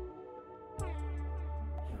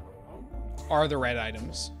are the red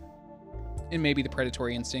items. And maybe the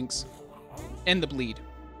predatory instincts. And the bleed.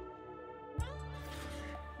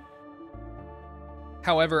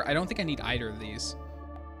 However, I don't think I need either of these.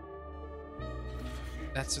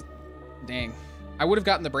 That's... dang. I would have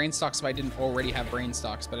gotten the brain stocks if I didn't already have brain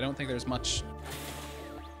stocks, but I don't think there's much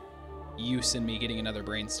use in me getting another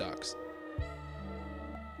brain stocks.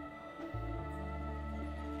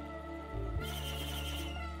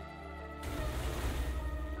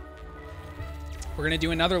 We're gonna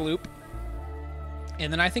do another loop,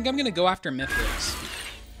 and then I think I'm gonna go after Mithrix.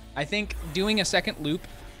 I think doing a second loop,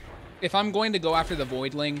 if I'm going to go after the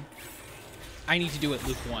Voidling, I need to do it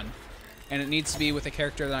loop 1. And it needs to be with a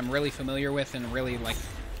character that I'm really familiar with and really, like,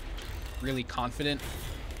 really confident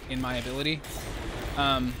in my ability.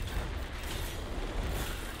 And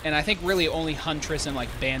I think really only Huntress and, like,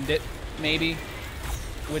 Bandit, maybe,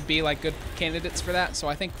 would be, like, good candidates for that. So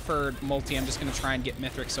I think for multi, I'm just going to try and get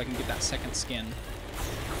Mithrix so I can get that second skin.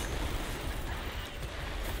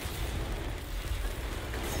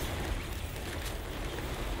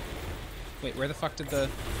 Wait, where the fuck did the...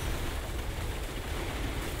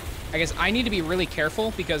 I guess I need to be really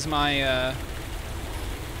careful because my,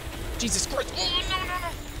 Jesus Christ. Oh, no, no, no.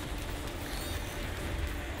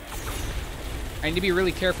 I need to be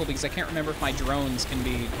really careful because I can't remember if my drones can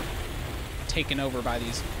be taken over by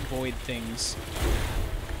these void things.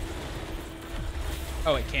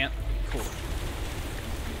 Oh, it can't? Cool.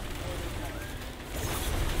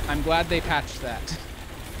 I'm glad they patched that.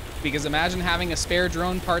 Because imagine having a spare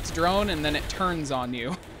drone parts drone and then it turns on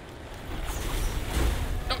you.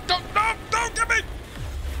 Don't get me!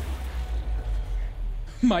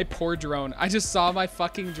 My poor drone. I just saw my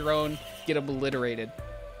fucking drone get obliterated.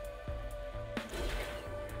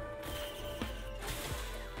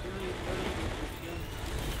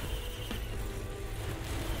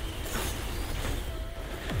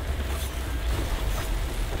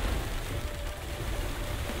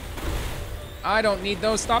 I don't need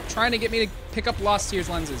those. Stop trying to get me to pick up Lost Tears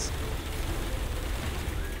lenses.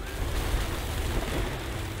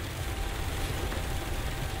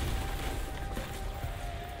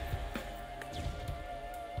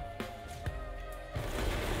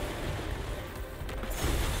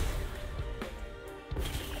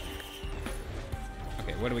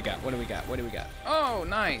 Okay, what do we got? What do we got? What do we got? Oh,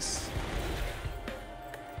 nice.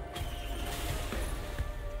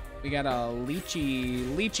 We got a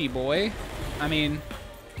lychee boy. I mean,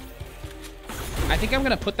 I think I'm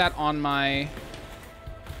gonna put that on my...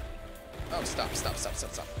 Oh, stop.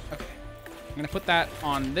 Okay. I'm gonna put that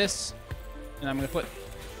on this, and I'm gonna put...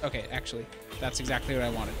 Okay, actually, that's exactly what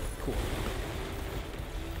I wanted. Cool.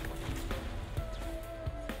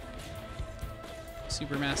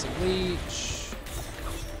 Supermassive leech.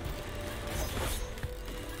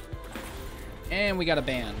 And we got a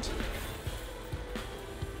band.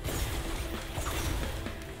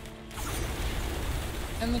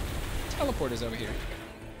 And the teleport is over here.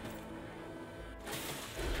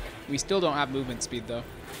 We still don't have movement speed, though.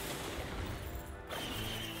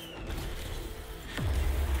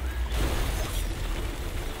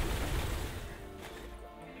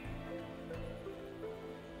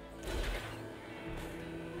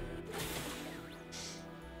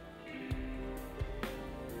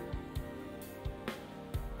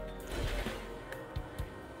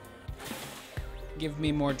 Give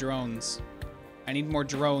me more drones. I need more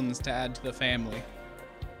drones to add to the family.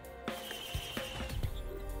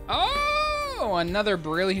 Oh, another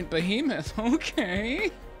brilliant behemoth.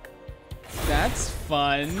 Okay. That's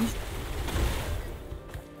fun.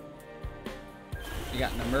 You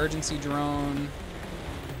got an emergency drone.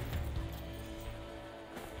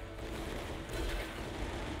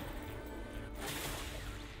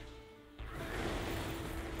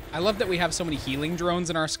 I love that we have so many healing drones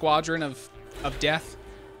in our squadron of death.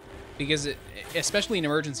 Because it, especially an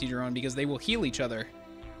emergency drone, because they will heal each other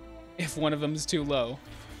if one of them is too low.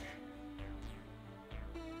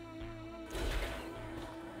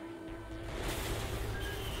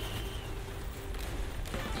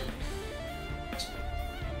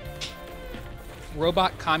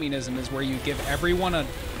 Robot communism is where you give everyone a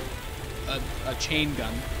chain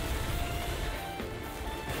gun.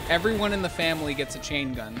 Everyone in the family gets a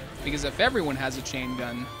chain gun, because if everyone has a chain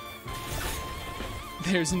gun,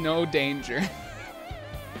 there's no danger.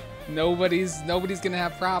 Nobody's gonna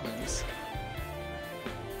have problems.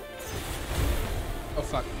 Oh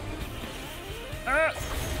fuck. Ah!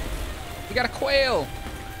 You got a quail!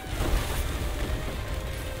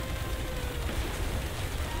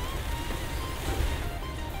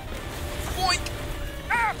 Boink!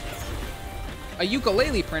 Ah! A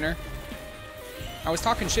ukulele printer. I was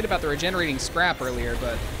talking shit about the regenerating scrap earlier,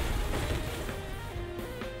 but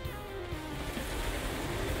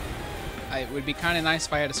it would be kind of nice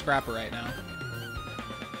if I had a scrapper right now.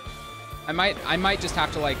 I might just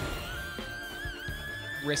have to, like,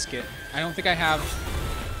 risk it. I don't think I have...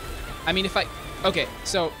 I mean, if I... Okay,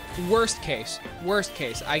 so worst case,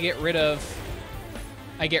 I get rid of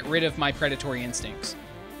my predatory instincts.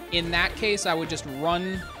 In that case, I would just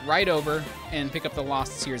run right over and pick up the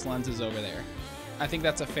Lost Sears lenses over there. I think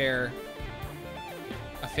that's a fair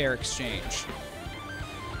exchange.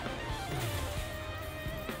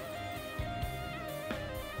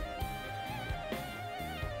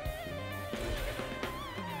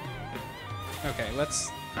 Okay,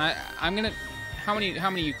 let's... I'm gonna... How many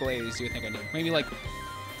ukuleles do you think I need? Maybe like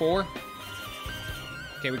 4?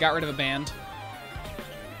 Okay, we got rid of a band.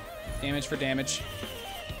 Damage for damage.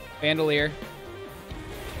 Bandolier.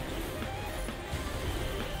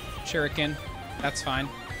 Shuriken. That's fine.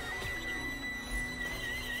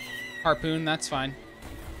 Harpoon, that's fine.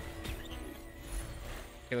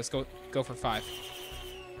 Okay, let's go for 5.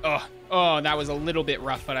 Oh, that was a little bit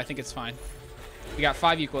rough, but I think it's fine. We got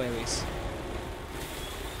 5 ukuleles.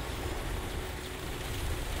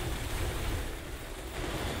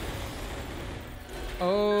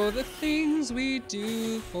 Oh, the things we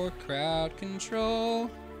do for crowd control.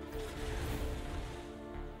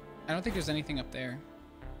 I don't think there's anything up there.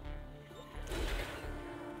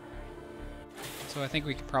 So I think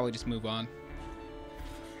we could probably just move on.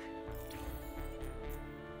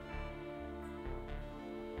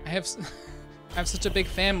 I have such a big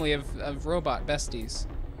family of robot besties.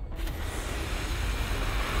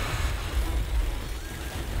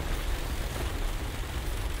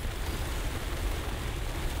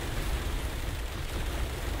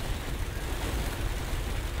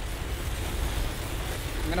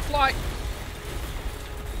 I'm gonna fly.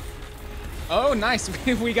 Oh, nice.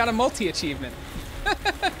 We got a multi-achievement.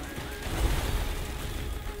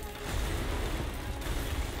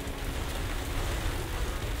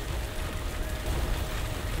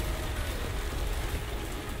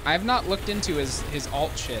 I have not looked into his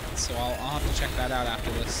alt shit, so I'll have to check that out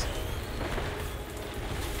after this.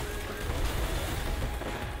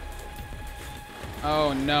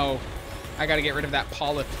 Oh no. I gotta get rid of that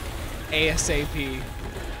polyp ASAP.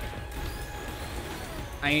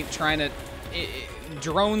 I ain't trying to...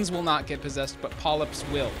 drones will not get possessed, but polyps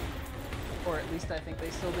will. Or at least I think they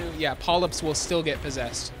still do. Yeah, polyps will still get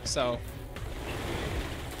possessed, so...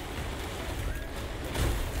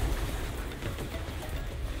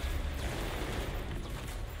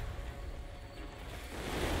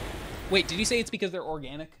 Wait, did you say it's because they're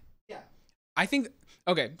organic? Yeah. I think...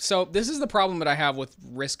 Okay, so this is the problem that I have with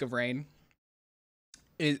Risk of Rain.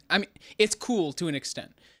 I mean, it's cool to an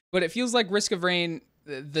extent, but it feels like Risk of Rain,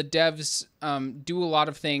 the devs do a lot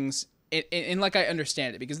of things, and like I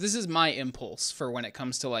understand it, because this is my impulse for when it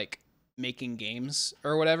comes to like making games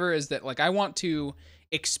or whatever, is that like I want to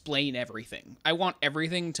explain everything. I want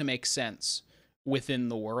everything to make sense within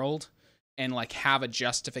the world and like have a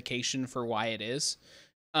justification for why it is.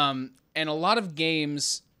 And a lot of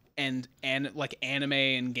games and like anime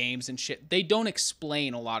and games and shit, they don't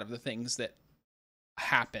explain a lot of the things that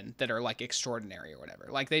happen that are like extraordinary or whatever.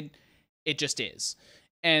 Like it just is.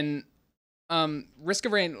 And Risk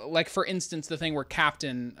of Rain, like for instance, the thing where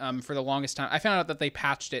Captain, for the longest time, I found out that they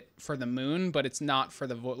patched it for the moon, but it's not for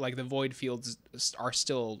the the void fields are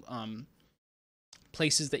still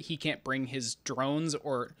places that he can't bring his drones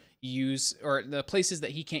or use, or the places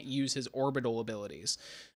that he can't use his orbital abilities.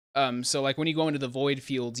 So like when you go into the void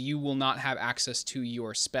fields, you will not have access to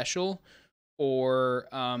your special or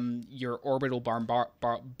your orbital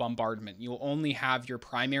bombardment. You'll only have your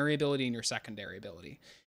primary ability and your secondary ability.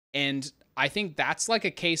 And I think that's like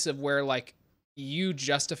a case of where like you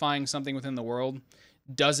justifying something within the world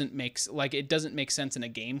doesn't make sense in a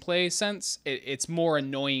gameplay sense. It's more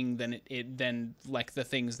annoying than like the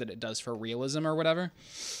things that it does for realism or whatever.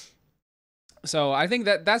 So I think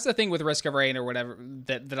that's the thing with Risk of Rain or whatever,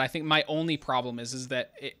 that I think my only problem is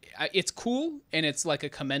that it's cool and it's like a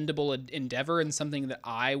commendable endeavor and something that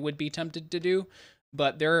I would be tempted to do.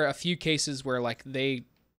 But there are a few cases where like they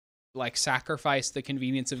like sacrifice the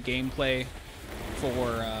convenience of gameplay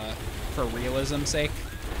for realism's sake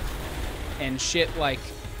and shit like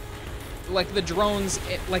the drones.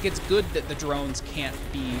 It's good that the drones can't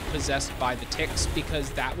be possessed by the ticks, because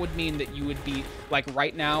that would mean that you would be like,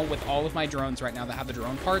 right now with all of my drones right now that have the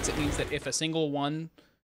drone parts, it means that if a single one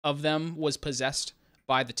of them was possessed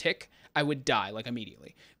by the tick, I would die like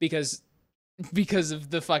immediately because of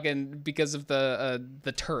the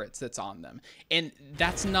turrets that's on them. And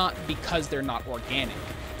that's not because they're not organic,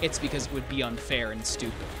 it's because it would be unfair and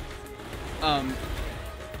stupid.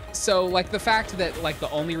 So like the fact that like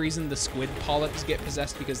the only reason the squid polyps get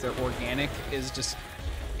possessed because they're organic is just,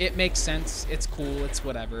 it makes sense, it's cool, it's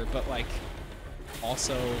whatever, but like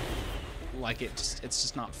also like it's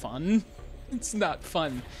just not fun. It's not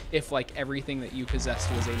fun if like everything that you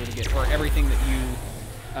possessed was able to get, or everything that you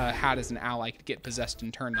had as an ally could get possessed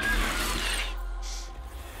and turned on you.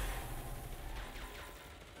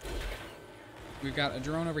 We've got a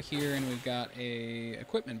drone over here and we've got a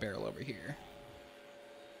equipment barrel over here.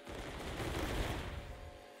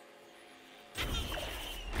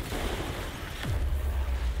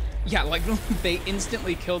 Yeah, like they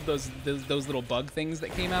instantly killed those little bug things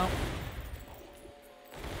that came out.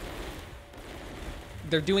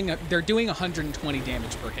 They're doing 120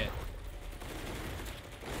 damage per hit.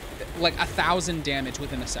 Like 1,000 damage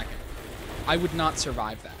within a second. I would not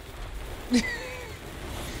survive that.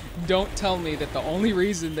 Don't tell me that the only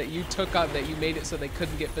reason that you took out, that you made it so they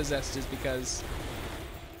couldn't get possessed is because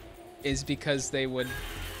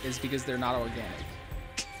they're not organic.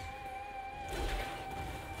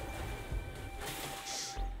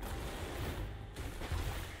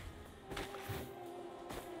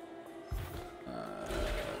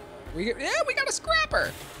 We got a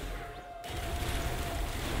scrapper.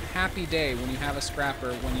 Happy day when you have a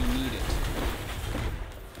scrapper when you need it.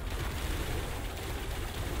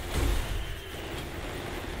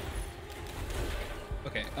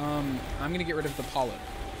 Okay, I'm gonna get rid of the polyp.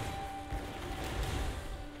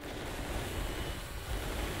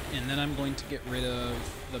 And then I'm going to get rid of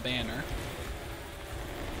the banner.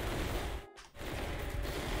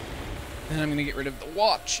 Then I'm gonna get rid of the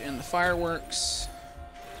watch and the fireworks.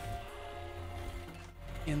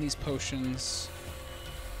 And these potions.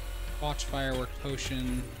 Watch, firework,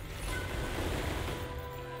 potion.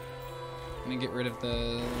 I'm gonna get rid of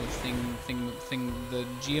the the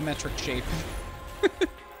geometric shape.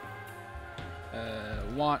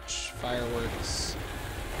 Watch, fireworks.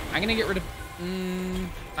 I'm gonna get rid of,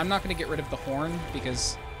 I'm not gonna get rid of the horn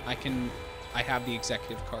because I have the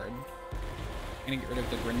executive card. I'm gonna get rid of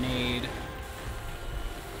the grenade.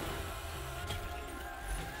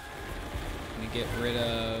 I'm gonna get rid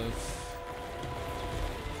of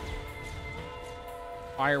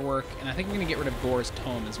firework, and I think I'm gonna get rid of Gore's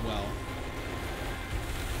tome as well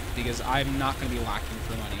because I'm not gonna be lacking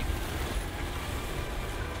for money.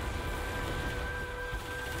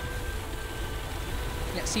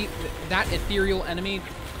 Yeah, see, that ethereal enemy,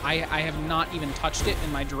 I have not even touched it,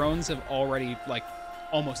 and my drones have already, like,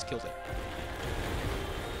 almost killed it.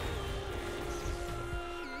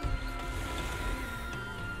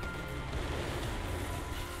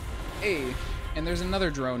 Hey, and there's another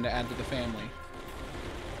drone to add to the family.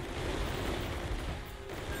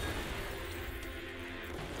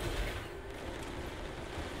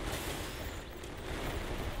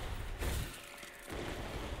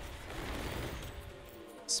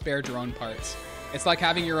 Spare drone parts. It's like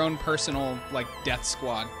having your own personal, like, death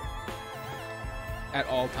squad at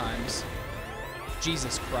all times.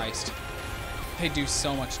 Jesus Christ. They do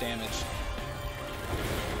so much damage.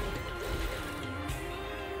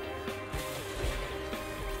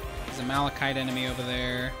 There's a Malachite enemy over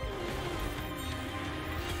there.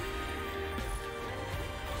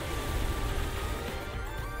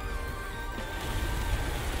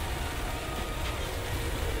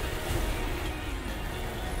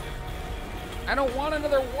 I don't want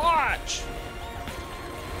another watch.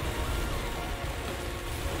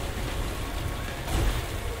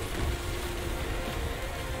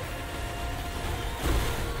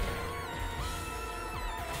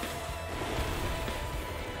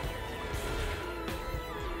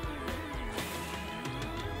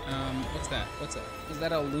 What's that? What's that? Is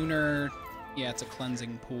that a lunar? Yeah, it's a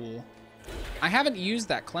cleansing pool. I haven't used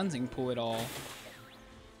that cleansing pool at all.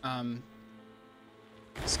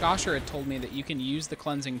 Skosher had told me that you can use the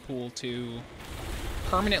cleansing pool to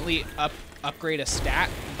permanently upgrade a stat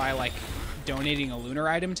by, like, donating a lunar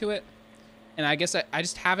item to it. And I guess I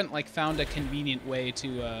just haven't, like, found a convenient way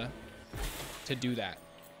to do that.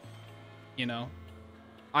 You know?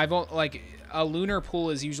 Like, a lunar pool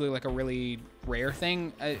is usually, like, a really rare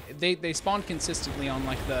thing. They spawn consistently on,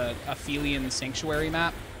 like, the Aphelion Sanctuary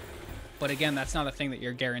map. But again, that's not a thing that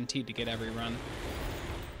you're guaranteed to get every run.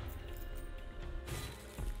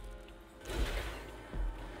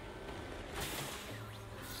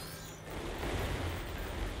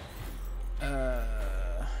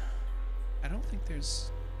 I don't think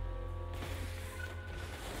there's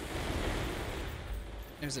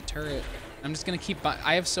a turret. I'm just gonna keep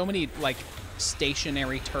I have so many, like,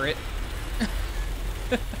 stationary turret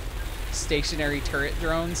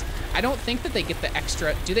drones. I don't think that they get the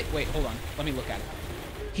extra. Do they? Wait, hold on. Let me look at it.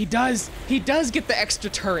 He does get the extra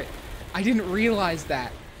turret. I didn't realize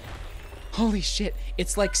that. Holy shit.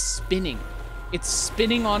 It's like spinning. It's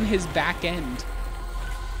spinning on his back end.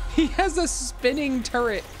 He has a spinning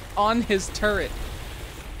turret on his turret.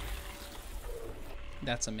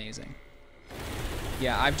 That's amazing.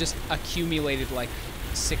 Yeah, I've just accumulated like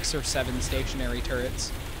 6 or 7 stationary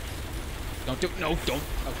turrets. No, don't.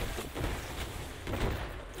 Okay, cool.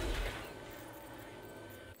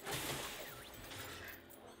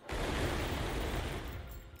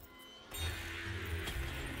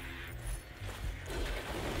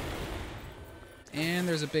 And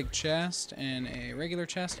there's a big chest and a regular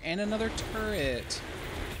chest and another turret.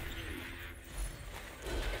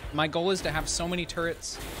 My goal is to have so many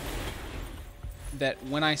turrets that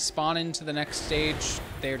when I spawn into the next stage,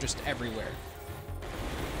 they're just everywhere.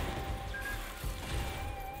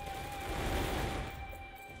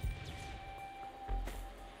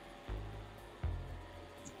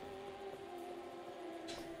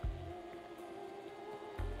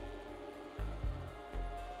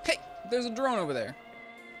 Hey, there's a drone over there.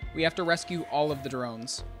 We have to rescue all of the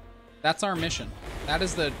drones. That's our mission. That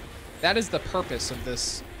is the purpose of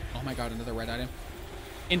this. Oh my god, another red item.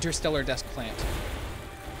 Interstellar desk plant.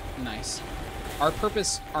 Nice. Our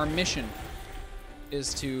purpose, our mission,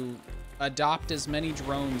 is to adopt as many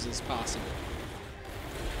drones as possible.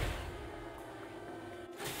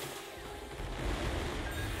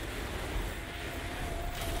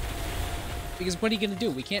 Because what are you gonna do?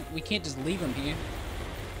 We can't just leave them here.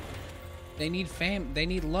 They need they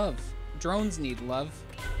need love. Drones need love.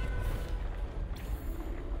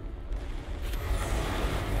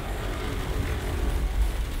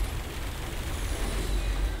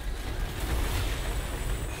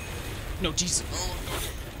 No, Jesus.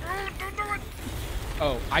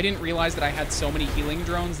 Oh, I didn't realize that I had so many healing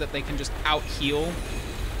drones that they can just out-heal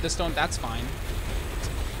the stone. That's fine.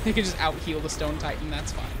 They can just out-heal the stone titan.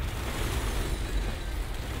 That's fine.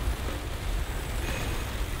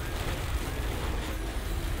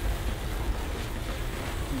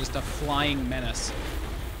 I'm just a flying menace.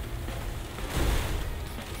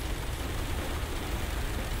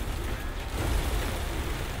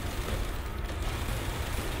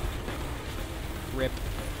 Rip.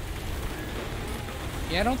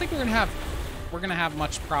 Yeah, I don't think we're gonna have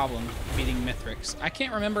much problem beating Mithrix. I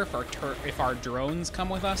can't remember if our drones come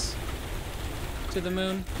with us to the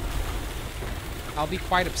moon. I'll be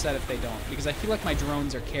quite upset if they don't, because I feel like my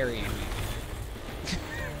drones are carrying me.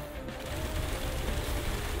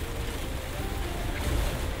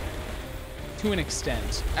 To an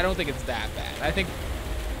extent. I don't think it's that bad. I think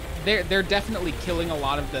they're definitely killing a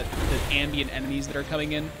lot of the ambient enemies that are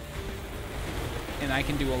coming in. And I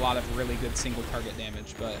can do a lot of really good single target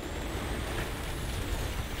damage, but...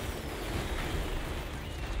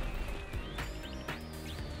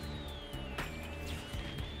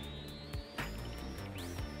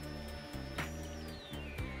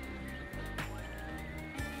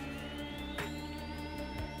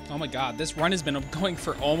 Oh my god, this run has been going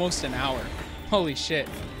for almost an hour. Holy shit.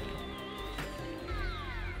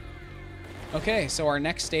 Okay, so our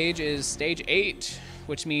next stage is stage 8.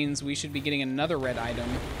 Which means we should be getting another red item.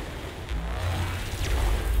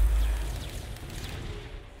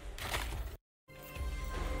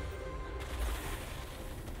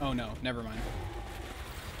 Oh no, never mind.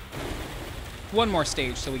 One more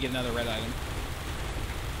stage so we get another red item.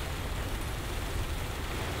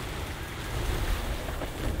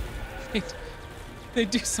 They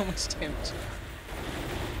do so much damage.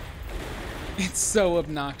 It's so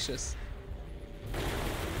obnoxious.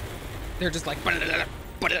 They're just like...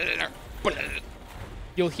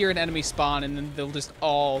 You'll hear an enemy spawn and then they'll just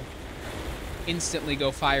all instantly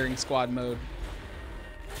go firing squad mode.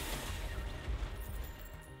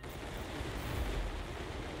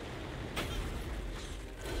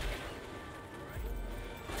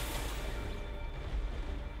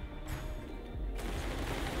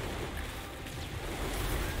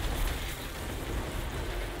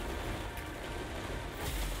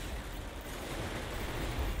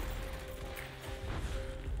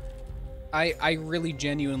 I really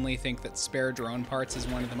genuinely think that spare drone parts is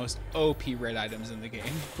one of the most OP red items in the game.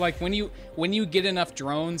 Like when you get enough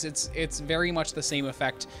drones, it's very much the same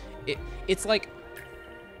effect. It's like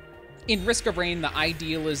in Risk of Rain, the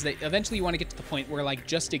ideal is that eventually you want to get to the point where like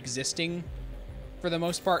just existing, for the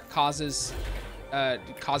most part, causes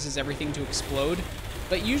everything to explode.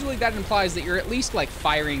 But usually that implies that you're at least like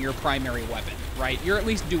firing your primary weapon, right? You're at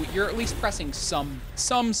least pressing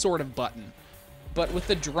some sort of button. But with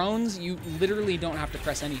the drones, you literally don't have to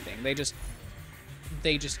press anything. They just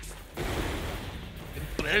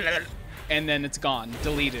and then it's gone,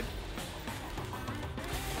 deleted.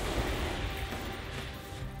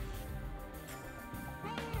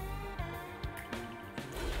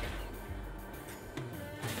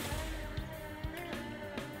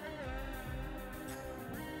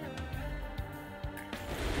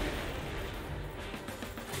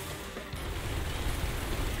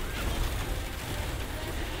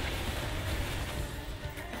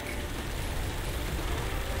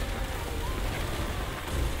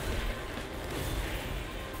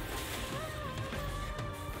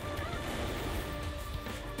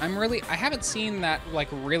 I haven't seen that like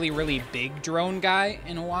really big drone guy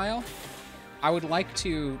in a while. I would like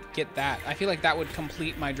to get that. I feel like that would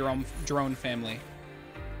complete my drone family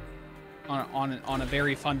on a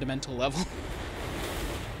very fundamental level.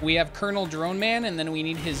 We have Colonel Drone Man, and then we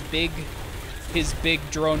need his big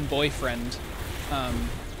drone boyfriend,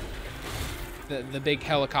 the big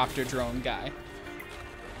helicopter drone guy.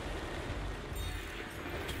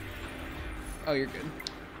 Oh, you're good.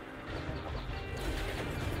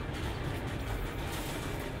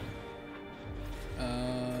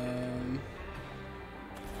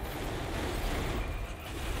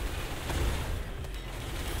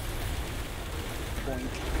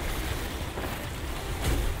 Boink.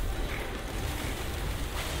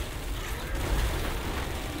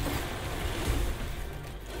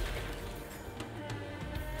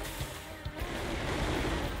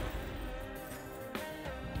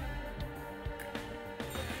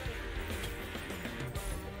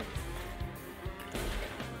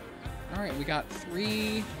 All right, we got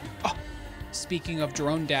 3. Oh, speaking of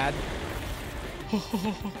drone dad. We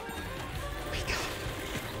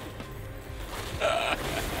got...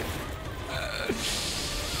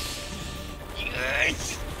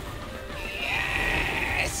 Yes!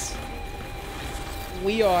 Yes!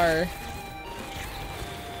 We are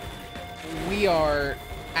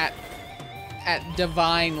at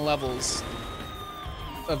divine levels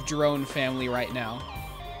of drone family right now.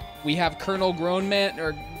 We have Colonel Grownman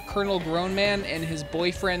and his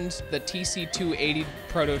boyfriend, the TC-280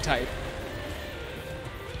 prototype.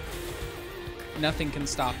 Nothing can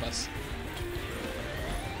stop us.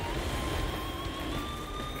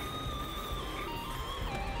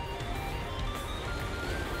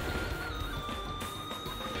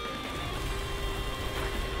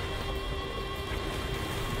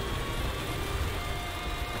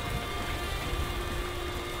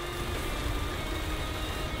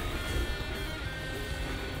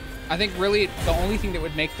 I think really the only thing that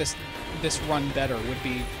would make this run better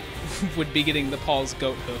would be getting the Paul's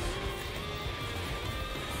goat hoof.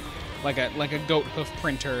 Like a goat hoof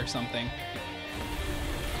printer or something.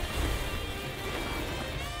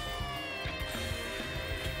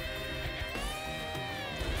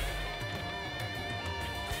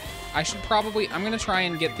 I should probably, I'm gonna try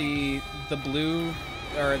and get the blue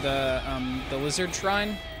or the lizard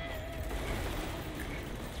shrine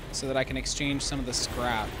so that I can exchange some of the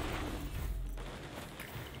scrap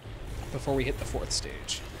before we hit the 4th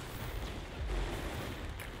stage.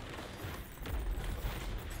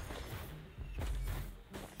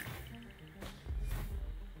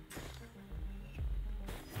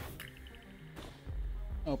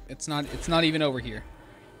 Oh, it's not even over here.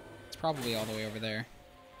 It's probably all the way over there.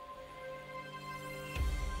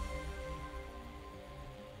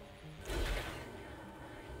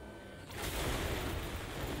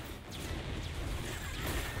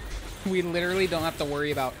 We literally don't have to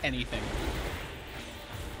worry about anything.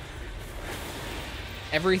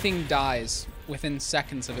 Everything dies within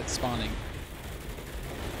seconds of it spawning.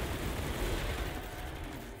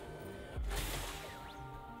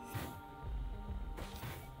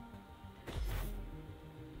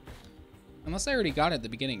 Unless I already got it at the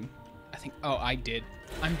beginning. I think, oh, I did.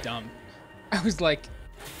 I'm dumb. I was like,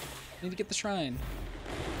 I need to get the shrine.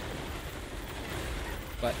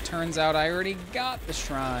 But turns out I already got the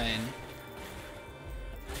shrine.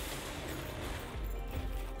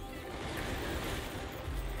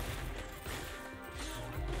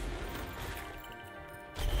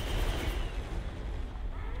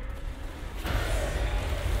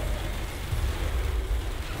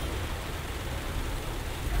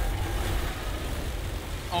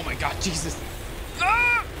 Oh my god, Jesus.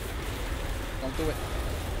 Ah! Don't do it.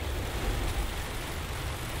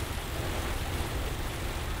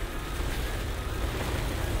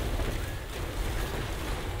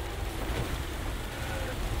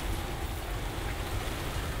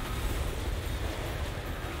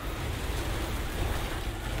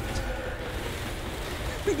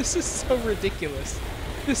 This is so ridiculous.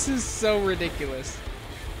 This is so ridiculous.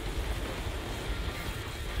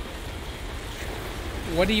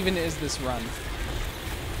 What even is this run?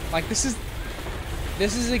 Like, this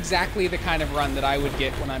is exactly the kind of run that I would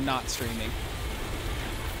get when I'm not streaming.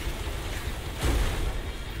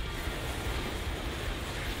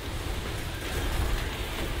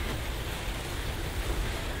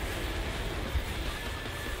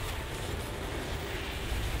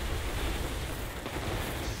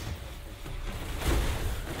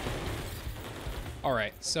 All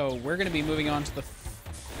right, so we're going to be moving on to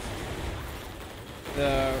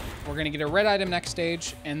we're going to get a red item next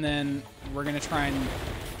stage, and then we're going to try and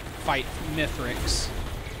fight Mithrix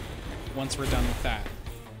once we're done with that.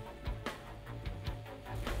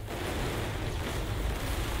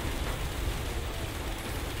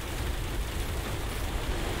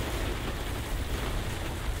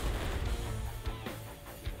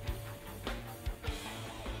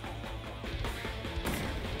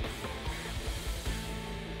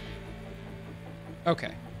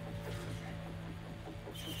 Okay.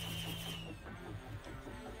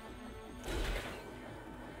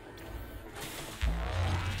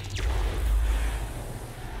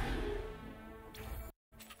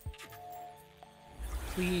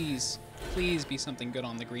 Please, please be something good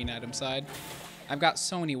on the green item side. I've got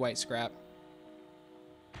so many white scrap.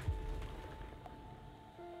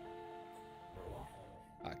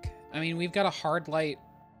 Fuck. I mean, we've got a hard light.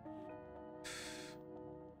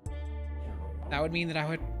 That would mean that I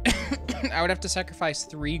would I would have to sacrifice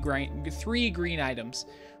three green items.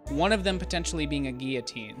 One of them potentially being a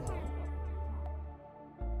guillotine.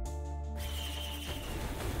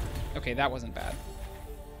 Okay, that wasn't bad.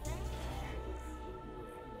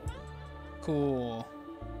 Cool.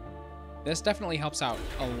 This definitely helps out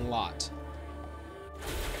a lot.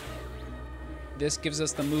 This gives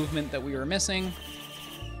us the movement that we were missing.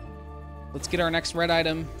 Let's get our next red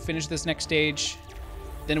item, finish this next stage.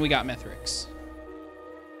 Then we got Mithrix.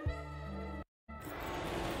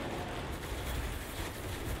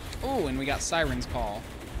 Oh, and we got Siren's Call.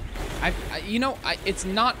 It's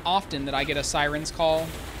not often that I get a Siren's Call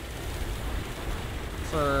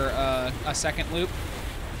for a second loop.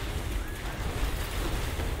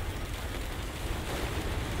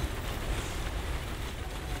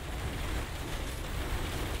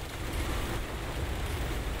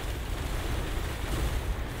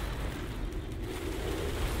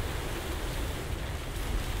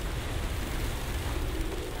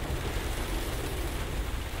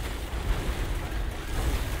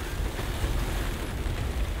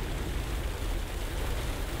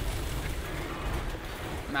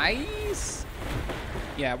 Nice.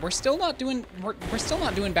 Yeah, we're still not doing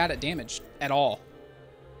bad at damage at all.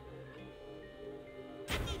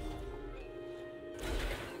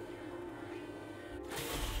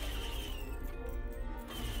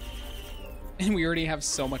 And we already have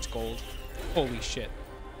so much gold. Holy shit.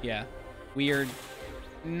 Yeah. We are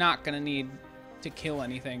not gonna need to kill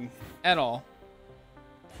anything at all.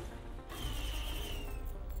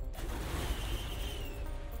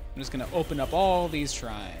 I'm just gonna open up all these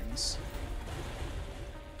shrines.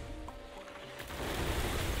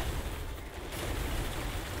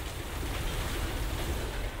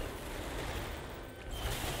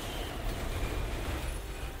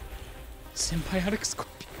 Symbiotic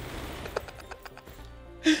Scorpion.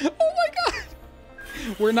 Oh my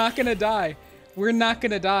god! We're not gonna die. We're not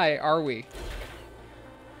gonna die, are we?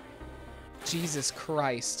 Jesus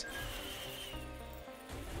Christ.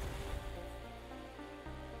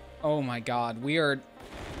 Oh my god, we are...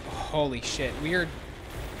 Holy shit. We are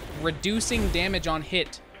reducing damage on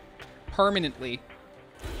hit permanently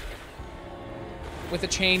with a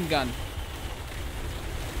chain gun.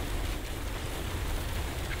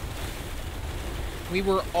 We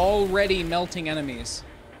were already melting enemies.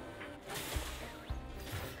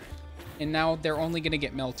 And now they're only gonna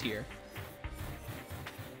get meltier.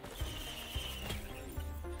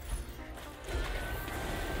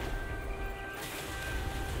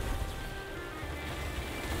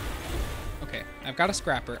 I've got a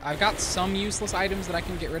scrapper. I've got some useless items that I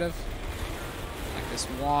can get rid of. Like this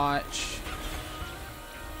watch.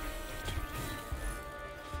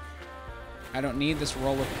 I don't need this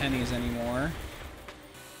roll of pennies anymore.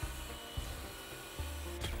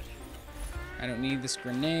 I don't need this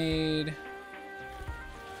grenade.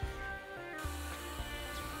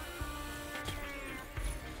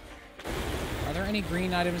 Are there any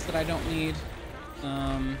green items that I don't need?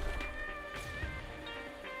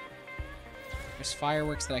 There's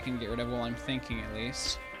fireworks that I can get rid of while I'm thinking, at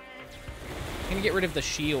least. I can get rid of the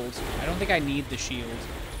shield. I don't think I need the shield.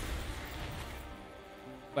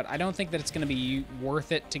 But I don't think that it's going to be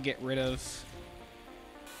worth it to get rid of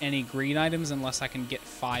any green items unless I can get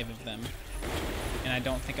 5 of them. And I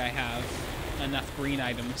don't think I have enough green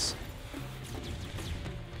items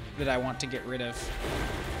that I want to get rid of.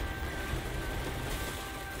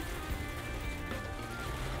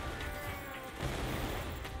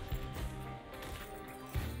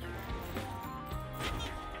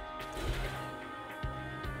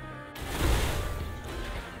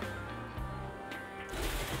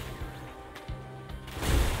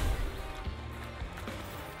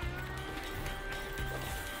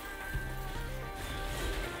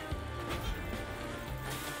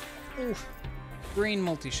 Oof. Green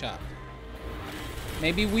multi-shop.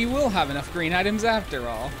 Maybe we will have enough green items after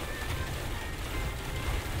all.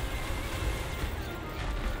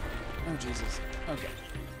 Oh, Jesus. Okay.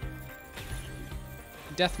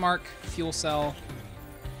 Death Mark, Fuel Cell,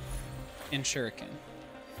 and Shuriken.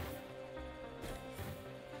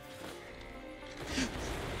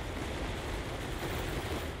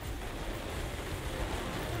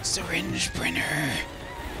 Syringe printer.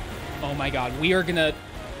 Oh my god, we are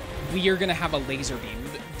gonna have a laser beam.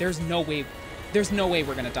 There's no way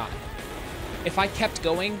we're gonna die. If I kept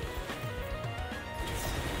going,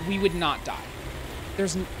 we would not die.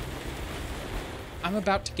 I'm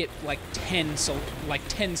about to get like 10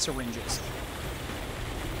 syringes.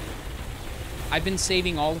 I've been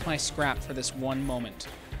saving all of my scrap for this one moment.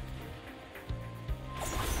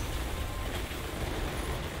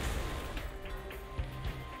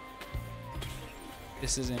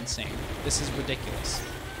 This is insane. This is ridiculous.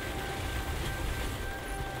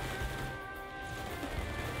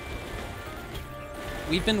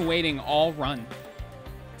 We've been waiting all run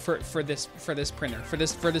for this printer, for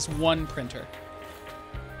this one printer.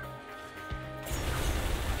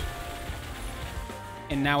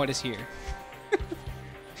 And now it is here.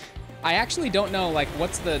 I actually don't know, like,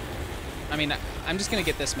 what's the... I mean, I'm just going to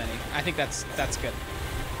get this many. I think that's good.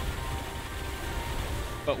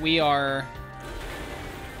 But we are...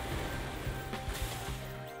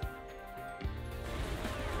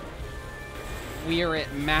 We are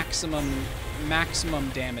at maximum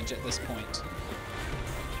damage at this point.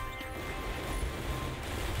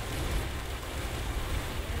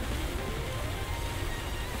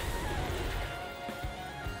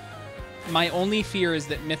 My only fear is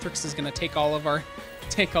that Mithrix is going to take all of our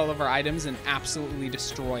items and absolutely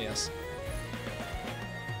destroy us.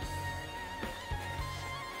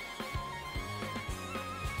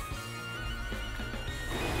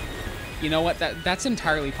 You know what? That's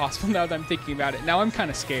entirely possible now that I'm thinking about it. Now I'm kind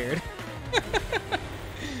of scared.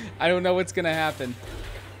 I don't know what's going to happen.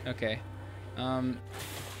 Okay. I'm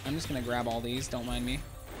just going to grab all these. Don't mind me.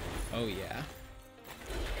 Oh, yeah.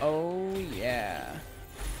 Oh, yeah.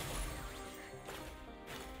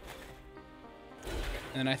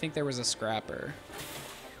 And I think there was a scrapper.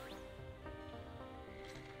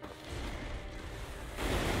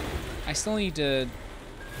 I still need to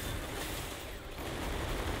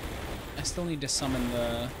summon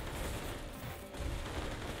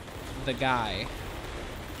the guy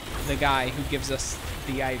who gives us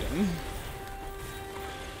the item.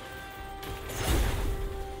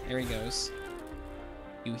 There he goes.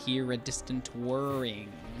 You hear a distant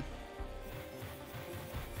whirring.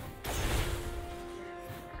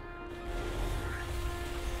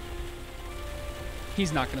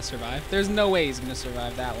 He's not gonna survive. There's no way he's gonna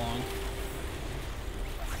survive that long.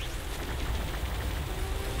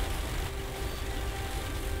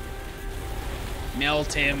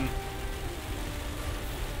 Melt him.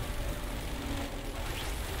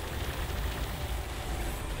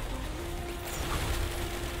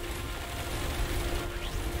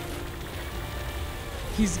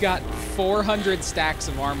 He's got 400 stacks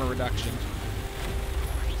of armor reduction.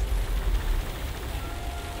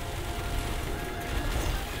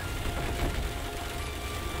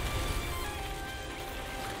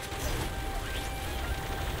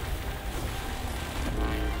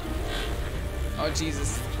 Oh,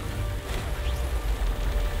 Jesus.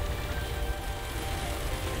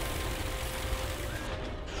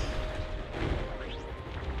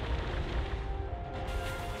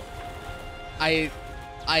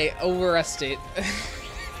 I overestimate.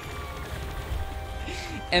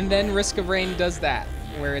 And then Risk of Rain does that,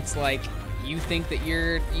 where it's like, you think that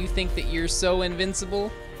you're so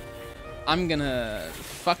invincible? I'm gonna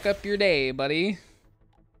fuck up your day, buddy.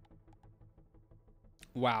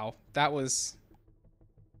 Wow, that was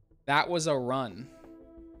a run.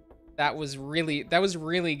 That was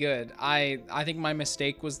really good. I think my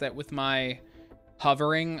mistake was that with my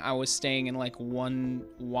hovering, I was staying in like one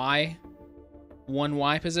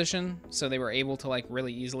Y position, so they were able to like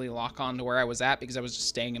really easily lock on to where I was at because I was just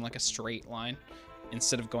staying in like a straight line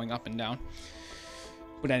instead of going up and down.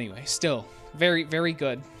 But anyway, still very, very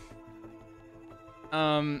good.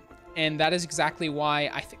 And that is exactly why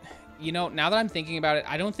I think, you know, now that I'm thinking about it,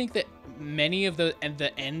 I don't think that many of the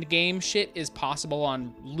end game shit is possible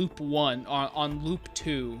on loop 1, on loop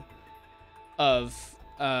 2 of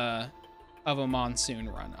a monsoon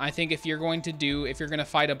run. I think if you're going to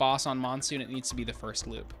fight a boss on monsoon, it needs to be the first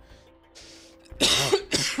loop.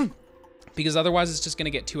 Because otherwise it's just going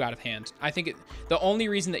to get too out of hand. I think the only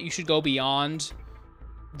reason that you should go beyond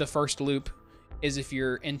the first loop is if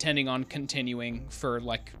you're intending on continuing for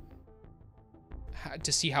like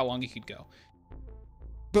to see how long he could go.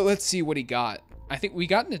 But let's see what he got. I think we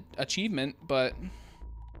got an achievement, but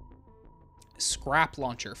scrap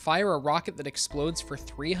launcher. Fire a rocket that explodes for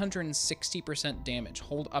 360% damage.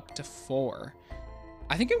 Hold up to 4.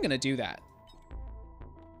 I think I'm going to do that.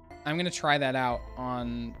 I'm going to try that out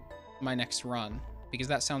on my next run because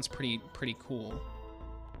that sounds pretty cool.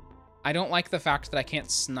 I don't like the fact that I can't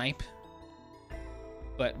snipe,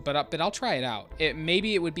 but I'll try it out.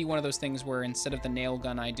 Maybe it would be one of those things where instead of the nail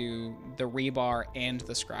gun, I do the rebar and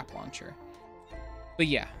the scrap launcher. But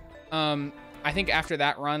yeah, I think after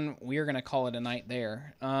that run, we're going to call it a night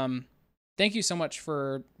there. Thank you so much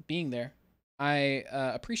for being there. I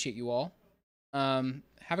appreciate you all. Have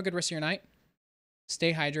a good rest of your night.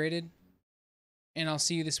 Stay hydrated. And I'll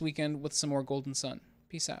see you this weekend with some more Golden Sun.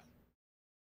 Peace out.